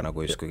ei ole ka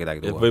nagu justkui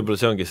kedagi tuua. Võib-olla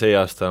see ongi see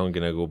aasta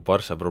ongi nagu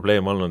Barca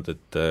probleem olnud,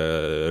 et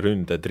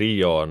ründe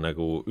trio on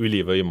nagu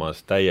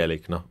ülivõimas,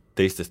 täielik,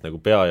 teistest nagu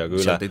peajaga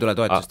üle, ei tule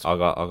toetust.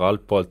 aga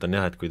alt poolt on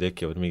jah, et kui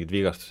tekivad mingid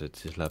vigastused,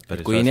 siis läheb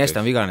päris kui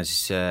Iniesta on vigane,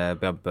 siis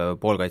peab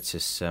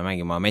poolkaitses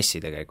mängima Messi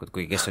tegelikult,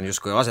 kui kes on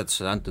justkui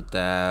asetused antud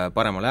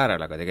paremale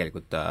äärele, aga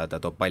tegelikult ta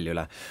toob palju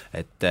üle.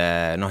 Et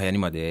ja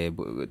niimoodi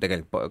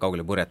tegelikult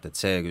kaugele purjata, et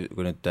see,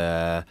 kui nüüd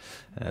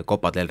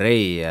Copa del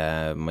Rey,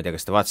 ma ei tea,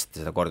 kas te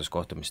vaatasite seda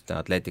korduskohtumist,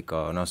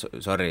 Atletico,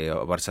 sorry,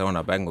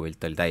 Barcelona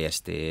mängupilt oli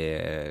täiesti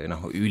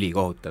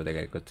ülikohutav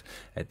tegelikult,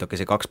 et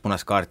see 2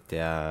 punast kaarti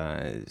ja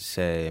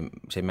see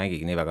ei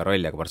mängigi nii väga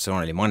rolli, aga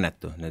Barcelona oli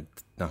mannetu,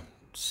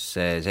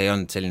 see ei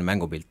olnud selline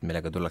mängupilt,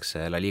 millega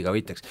tullakse La Liga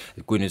võitjaks,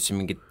 et kui nüüd siin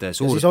mingit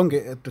suur... Ja siis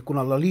ongi, et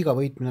kuna La Liga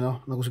võitmine,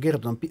 nagu see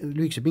keerud, on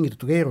lühikese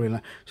pingitatu keeruline,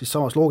 siis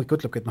samas loogika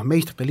ütlebki, et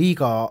meistrite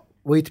liiga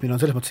võitmine on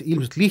selles mõttes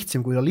ilmselt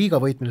lihtsam kui La Liga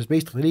võitmine, sest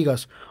meistrite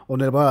liigas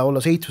on neil vaja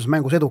olla 7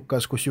 mängus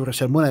edukas, kus juures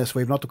seal mõnes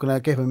võib natukene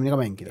kehvemini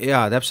ka mängida.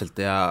 Jaa, täpselt,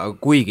 ja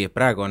kuigi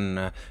praegu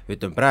on,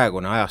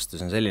 praegune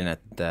ajastus on selline,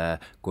 et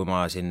kui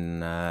ma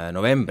siin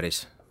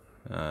novembris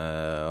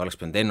oleks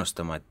pidanud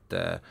ennustama, et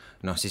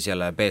siis ei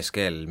ole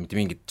PSG-l mitte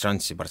mingit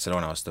šanssi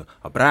Barcelona vastu,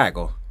 aga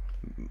praegu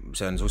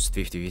see on suhteliselt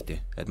 50-50,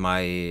 et ma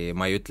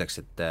ei ütleks,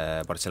 et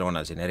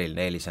Barcelona siin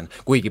eriline eelis on,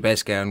 kuigi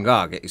PSG on ka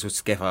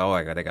suhteliselt kehva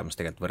hooaega tegemas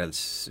tegelikult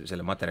võrreldes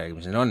selle materjaliga,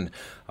 mis neil on,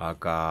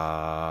 aga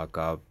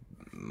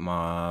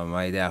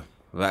ma ei tea,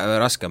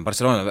 raske on,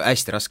 Barcelona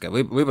hästi raske,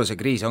 võib-olla see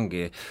kriis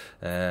ongi,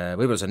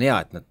 võib-olla see on hea,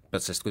 et nad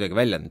peavad sellest kuidagi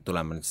välja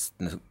tulema,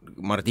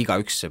 ma arvan, et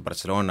igaüks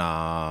Barcelona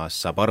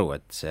saab aru,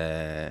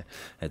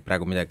 et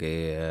praegu midagi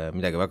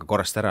väga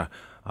korrast ära,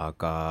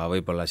 aga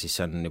võib-olla siis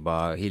on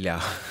juba hilja,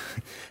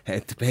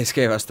 et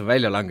PSG vastu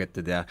välja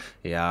langetud ja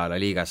La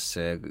Ligas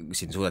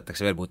siin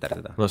suudetakse veel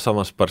puterdada.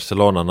 Samas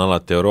Barcelona on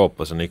alati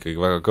Euroopas on ikkagi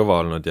väga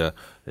kõva olnud ja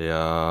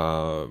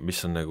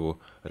mis on nagu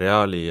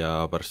Reali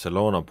ja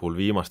Barcelona puhul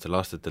viimastel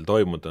aastatel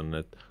toimunud on,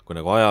 et kui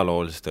nagu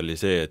ajalooliselt oli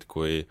see, et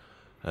kui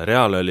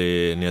Real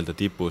oli nii-öelda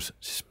tipus,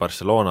 siis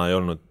Barcelona ei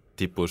olnud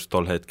tipus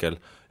tol hetkel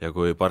ja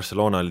kui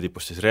Barcelona oli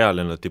tipus, siis Real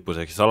ei olnud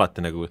tipus, ehk siis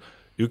alati nagu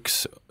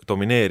üks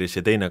domineeris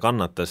ja teine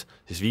kannatas,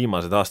 siis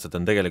viimased aastad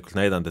on tegelikult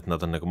näidanud, et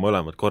nad on nagu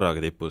mõlemad korraga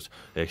tipus,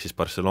 ehk siis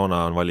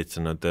Barcelona on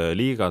valitsenud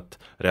liigat,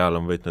 Real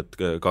on võitnud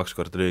 2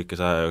 korda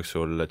lühikese aja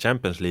jooksul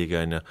Champions League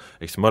on ja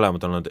ehk siis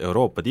mõlemad on olnud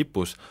Euroopa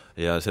tipus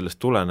ja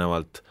sellest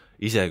tulenevalt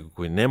isegi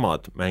kui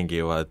nemad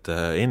mängivad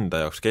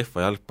enda jaoks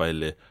kehva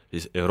jalgpalli,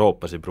 siis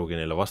Euroopas ei pruugi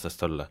neile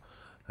vastast olla.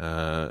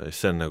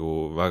 See on nagu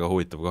väga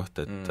huvitav koht,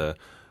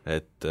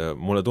 et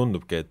mulle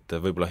tundubki, et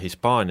võib-olla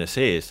Hispaania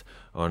sees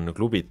on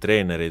klubid,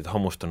 treenerid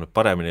hammustanud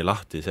paremini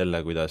lahti selle,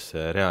 kuidas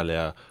Real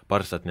ja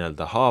Barçat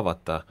nii-öelda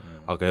haavata,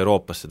 aga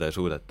Euroopas seda ei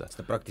suudeta.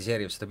 Seda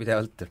praktiseerivad seda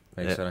pidevalt,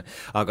 eks ole.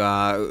 Aga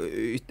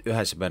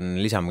ühes pean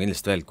lisama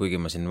kindlasti veel, kuigi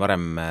ma siin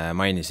varem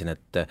mainisin,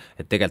 et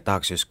tegelikult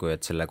tahaks justkui,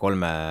 et selle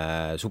 3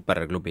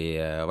 superklubi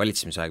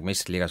valitsemisaeg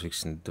meistriliigas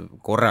võiks nüüd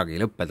korragi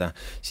lõppeda,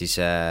 siis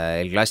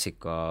El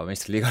Clasico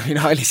meistriliiga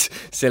finaalis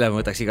selle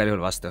ma võtaks igal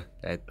juhul vastu.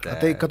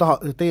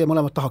 Teie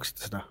mõlemad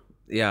tahaksite seda?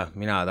 Jaa,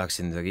 mina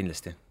tahaksin seda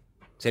kindlasti.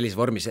 Sellises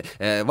vormis,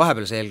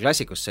 vahepeal see El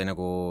Clasicus sai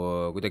nagu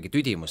kuidagi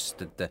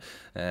tüdimust, et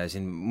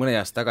siin mõne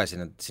aasta tagasi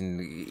nad siin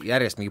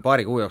järjest mingi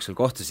paari kuu jooksul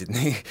kohtusid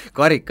nii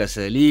karikas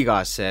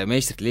liigas,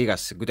 meistrite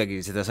liigas, kuidagi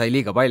seda sai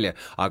liiga palju,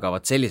 aga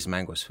vaat sellises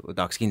mängus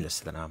tahaks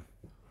kindlasti seda näha.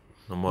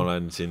 Ma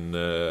olen siin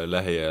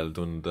lähiajal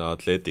tunda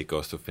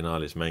Atletico vastu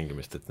finaalis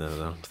mängimist, et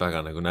need on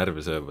väga nagu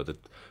närvisöövad,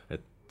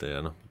 et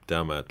ja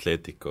teame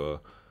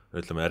Atletico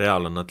ütleme,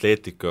 Real on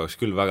Atletico jaoks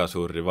küll väga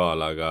suur rivaal,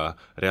 aga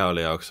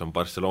Reali jaoks on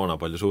Barcelona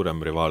palju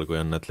suurem rivaal, kui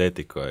on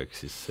Atletico, ehk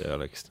siis see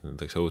oleks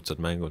nendeks õudsad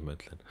mängud, ma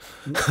ütlen.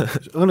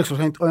 Õnneks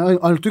oleks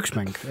ainult üks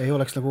mäng, ei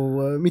oleks nagu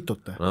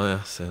mitut.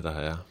 Nojah, seda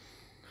jah.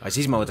 Aga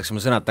siis ma võtaks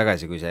oma sõnad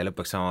tagasi, kui see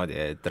lõpuks samamoodi,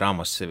 et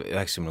Ramos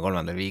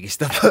 93.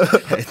 viigistab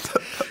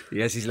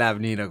ja siis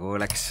läheb nii, nagu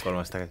läks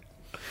 3 aastat tagasi.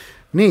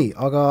 Nii,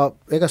 aga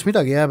egas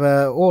midagi jääb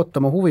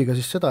ootama huviga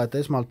siis seda, et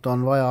esmalt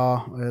on vaja,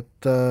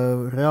 et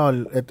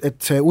et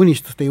see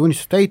teie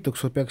unistus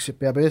täituks,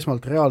 peab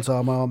esmalt Real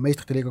saama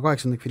meistrite liiga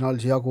 8.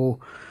 finaalis jagu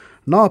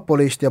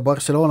Napolist ja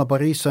Barcelona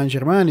Paris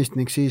Saint-Germainist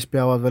ning siis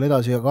peavad veel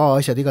edasi ka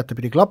asjad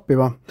igatepidi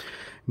klappima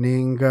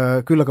ning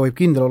küll aga võib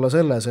kindel olla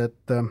selles,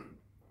 et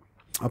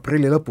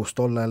aprilli lõpus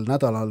tollel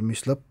nädalal,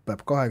 mis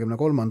lõpeb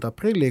 23.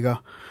 aprilliga,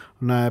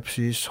 näeb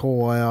siis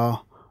hooaja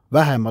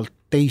vähemalt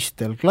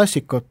teistel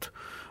klassikut.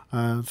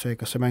 see,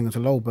 kas see mäng on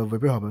seal laupäev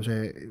või pühapäev,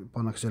 see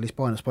pannakse seal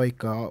Hispaanias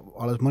paika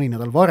alles mõni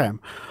nädal varem,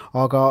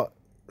 aga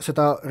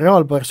seda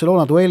Real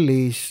Barcelona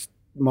duellis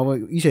ma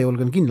ise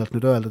julgen kindlalt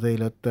nüüd öelda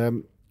teile,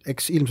 et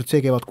eks ilmselt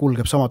see kevad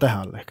kulgeb sama tähe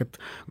all, ehk et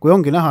kui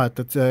ongi näha,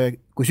 et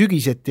kui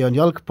sügiseti on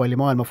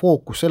jalgpallimaailma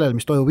fookus sellel,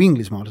 mis toimub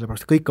Inglismaal,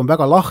 sellepärast kõik on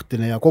väga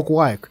lahtine ja kogu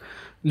aeg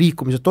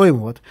liikumised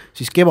toimuvad,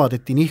 siis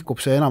kevadeti nihkub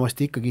see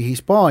enamasti ikkagi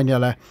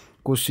Hispaaniale,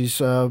 kus siis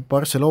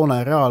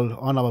Barcelona ja Real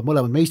annavad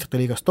mõlemad meistrite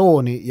liigas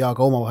tooni ja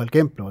ka omavahel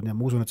kemplevad, ja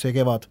ma usun, et see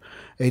kevad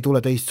ei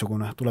tule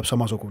teistsugune, tuleb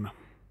samasugune.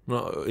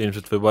 No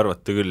ilmselt võib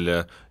arvata küll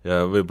ja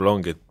võib-olla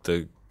ongi, et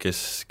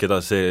keda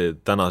see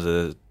tänase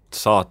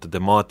saate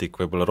temaatik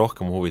võib-olla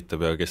rohkem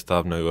huvitab ja kes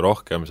tahab nagu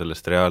rohkem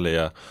sellest Reali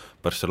ja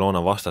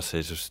Barcelona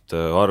vastasseisust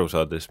aru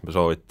saada, siis ma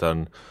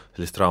soovitan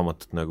sellist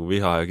raamatut nagu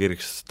Viha ja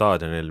kirg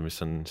staadionil, mis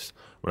on siis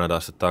mõned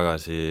aastad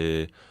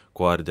tagasi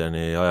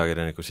Guardiani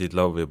ajakirjaniku Sid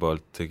Lowe'i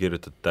poolt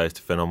kirjutatud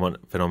täiesti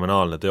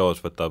fenomenaalne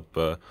teos, võtab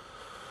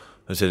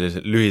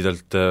sellise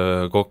lühidalt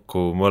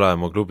kokku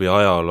mõlema klubi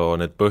ajaloo,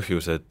 need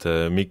põhjused,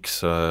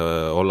 miks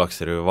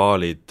ollakse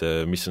rivaalid,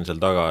 mis on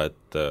seal taga,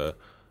 et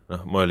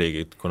ma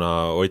oligi, kuna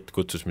Ott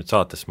kutsus mind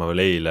saatesse, ma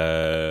veel eile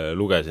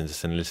lugesin,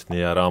 sest see on lihtsalt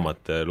nii hea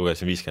raamat,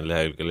 lugesin 50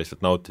 lehekülge,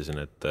 lihtsalt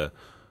nautisin, et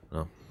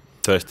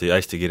tõesti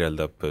hästi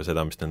kirjeldab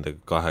seda, mis nende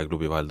kahe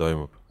klubi vahel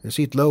toimub. Ja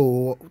Sid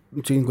Lowe,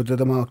 siin kui ta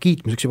tema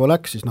kiitmiseks juba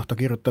läks, siis ta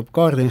kirjutab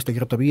Guardianist, ta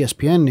kirjutab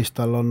ESPNist,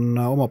 tal on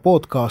oma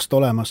podcast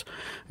olemas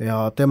ja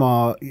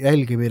tema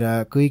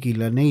jälgimine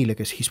kõigile neile,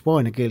 kes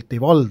hispaania keelt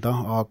ei valda,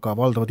 aga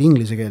valdavad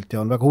inglise keelt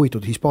ja on väga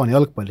huvitatud Hispaania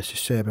jalgpallist,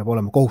 siis see peab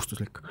olema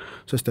kohustuslik.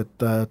 Sest et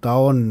ta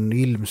on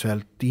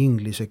ilmselt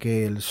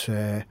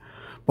inglisekeelse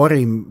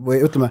parim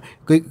või ütleme,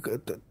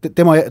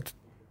 tema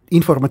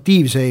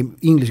informatiivse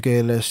inglise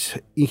keeles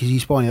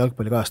Hispaania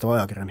jalgpalli kajastava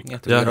ajakirjanik. Jah,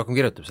 ta rohkem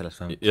kirjutab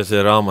sellest. Ja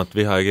see raamat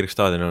Viha ja kirg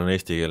staadionil on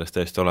eesti keeles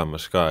täiesti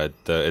olemas ka,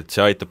 et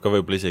see aitab ka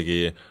võib-olla isegi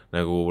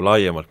nagu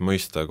laiemalt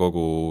mõista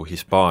kogu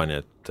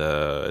Hispaania, et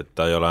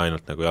ta ei ole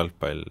ainult nagu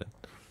jalgpall,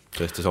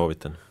 tõesti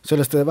soovitan.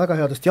 Sellest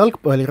väga headest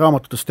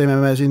jalgpalliraamatutest teeme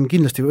me siin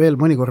kindlasti veel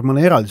mõnikord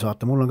mõne eraldi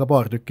saate, mul on ka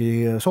paar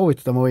tükki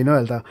soovitada, ma võin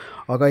öelda,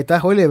 aga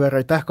aitäh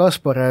Oliver, aitäh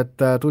Kaspar,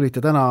 et tulite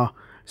täna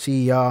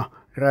siia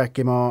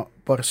rääkima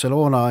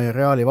Barcelona ja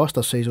Reali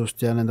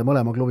vastasseisust ja nende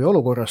mõlema klubi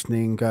olukorrast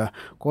ning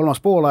kolmas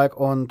poolaeg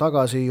on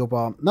tagasi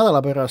juba nädala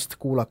pärast,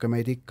 kuulake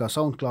meid ikka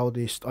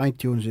SoundCloudist,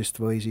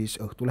 iTunesist või siis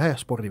Õhtulehe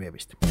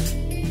spordiveebist.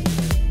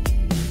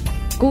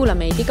 Kuula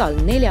meid igal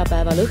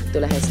neljapäeval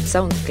Õhtulehest,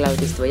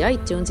 SoundCloudist või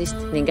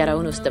iTunesist ning ära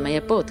unusta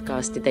meie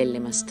podcasti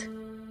tellimast.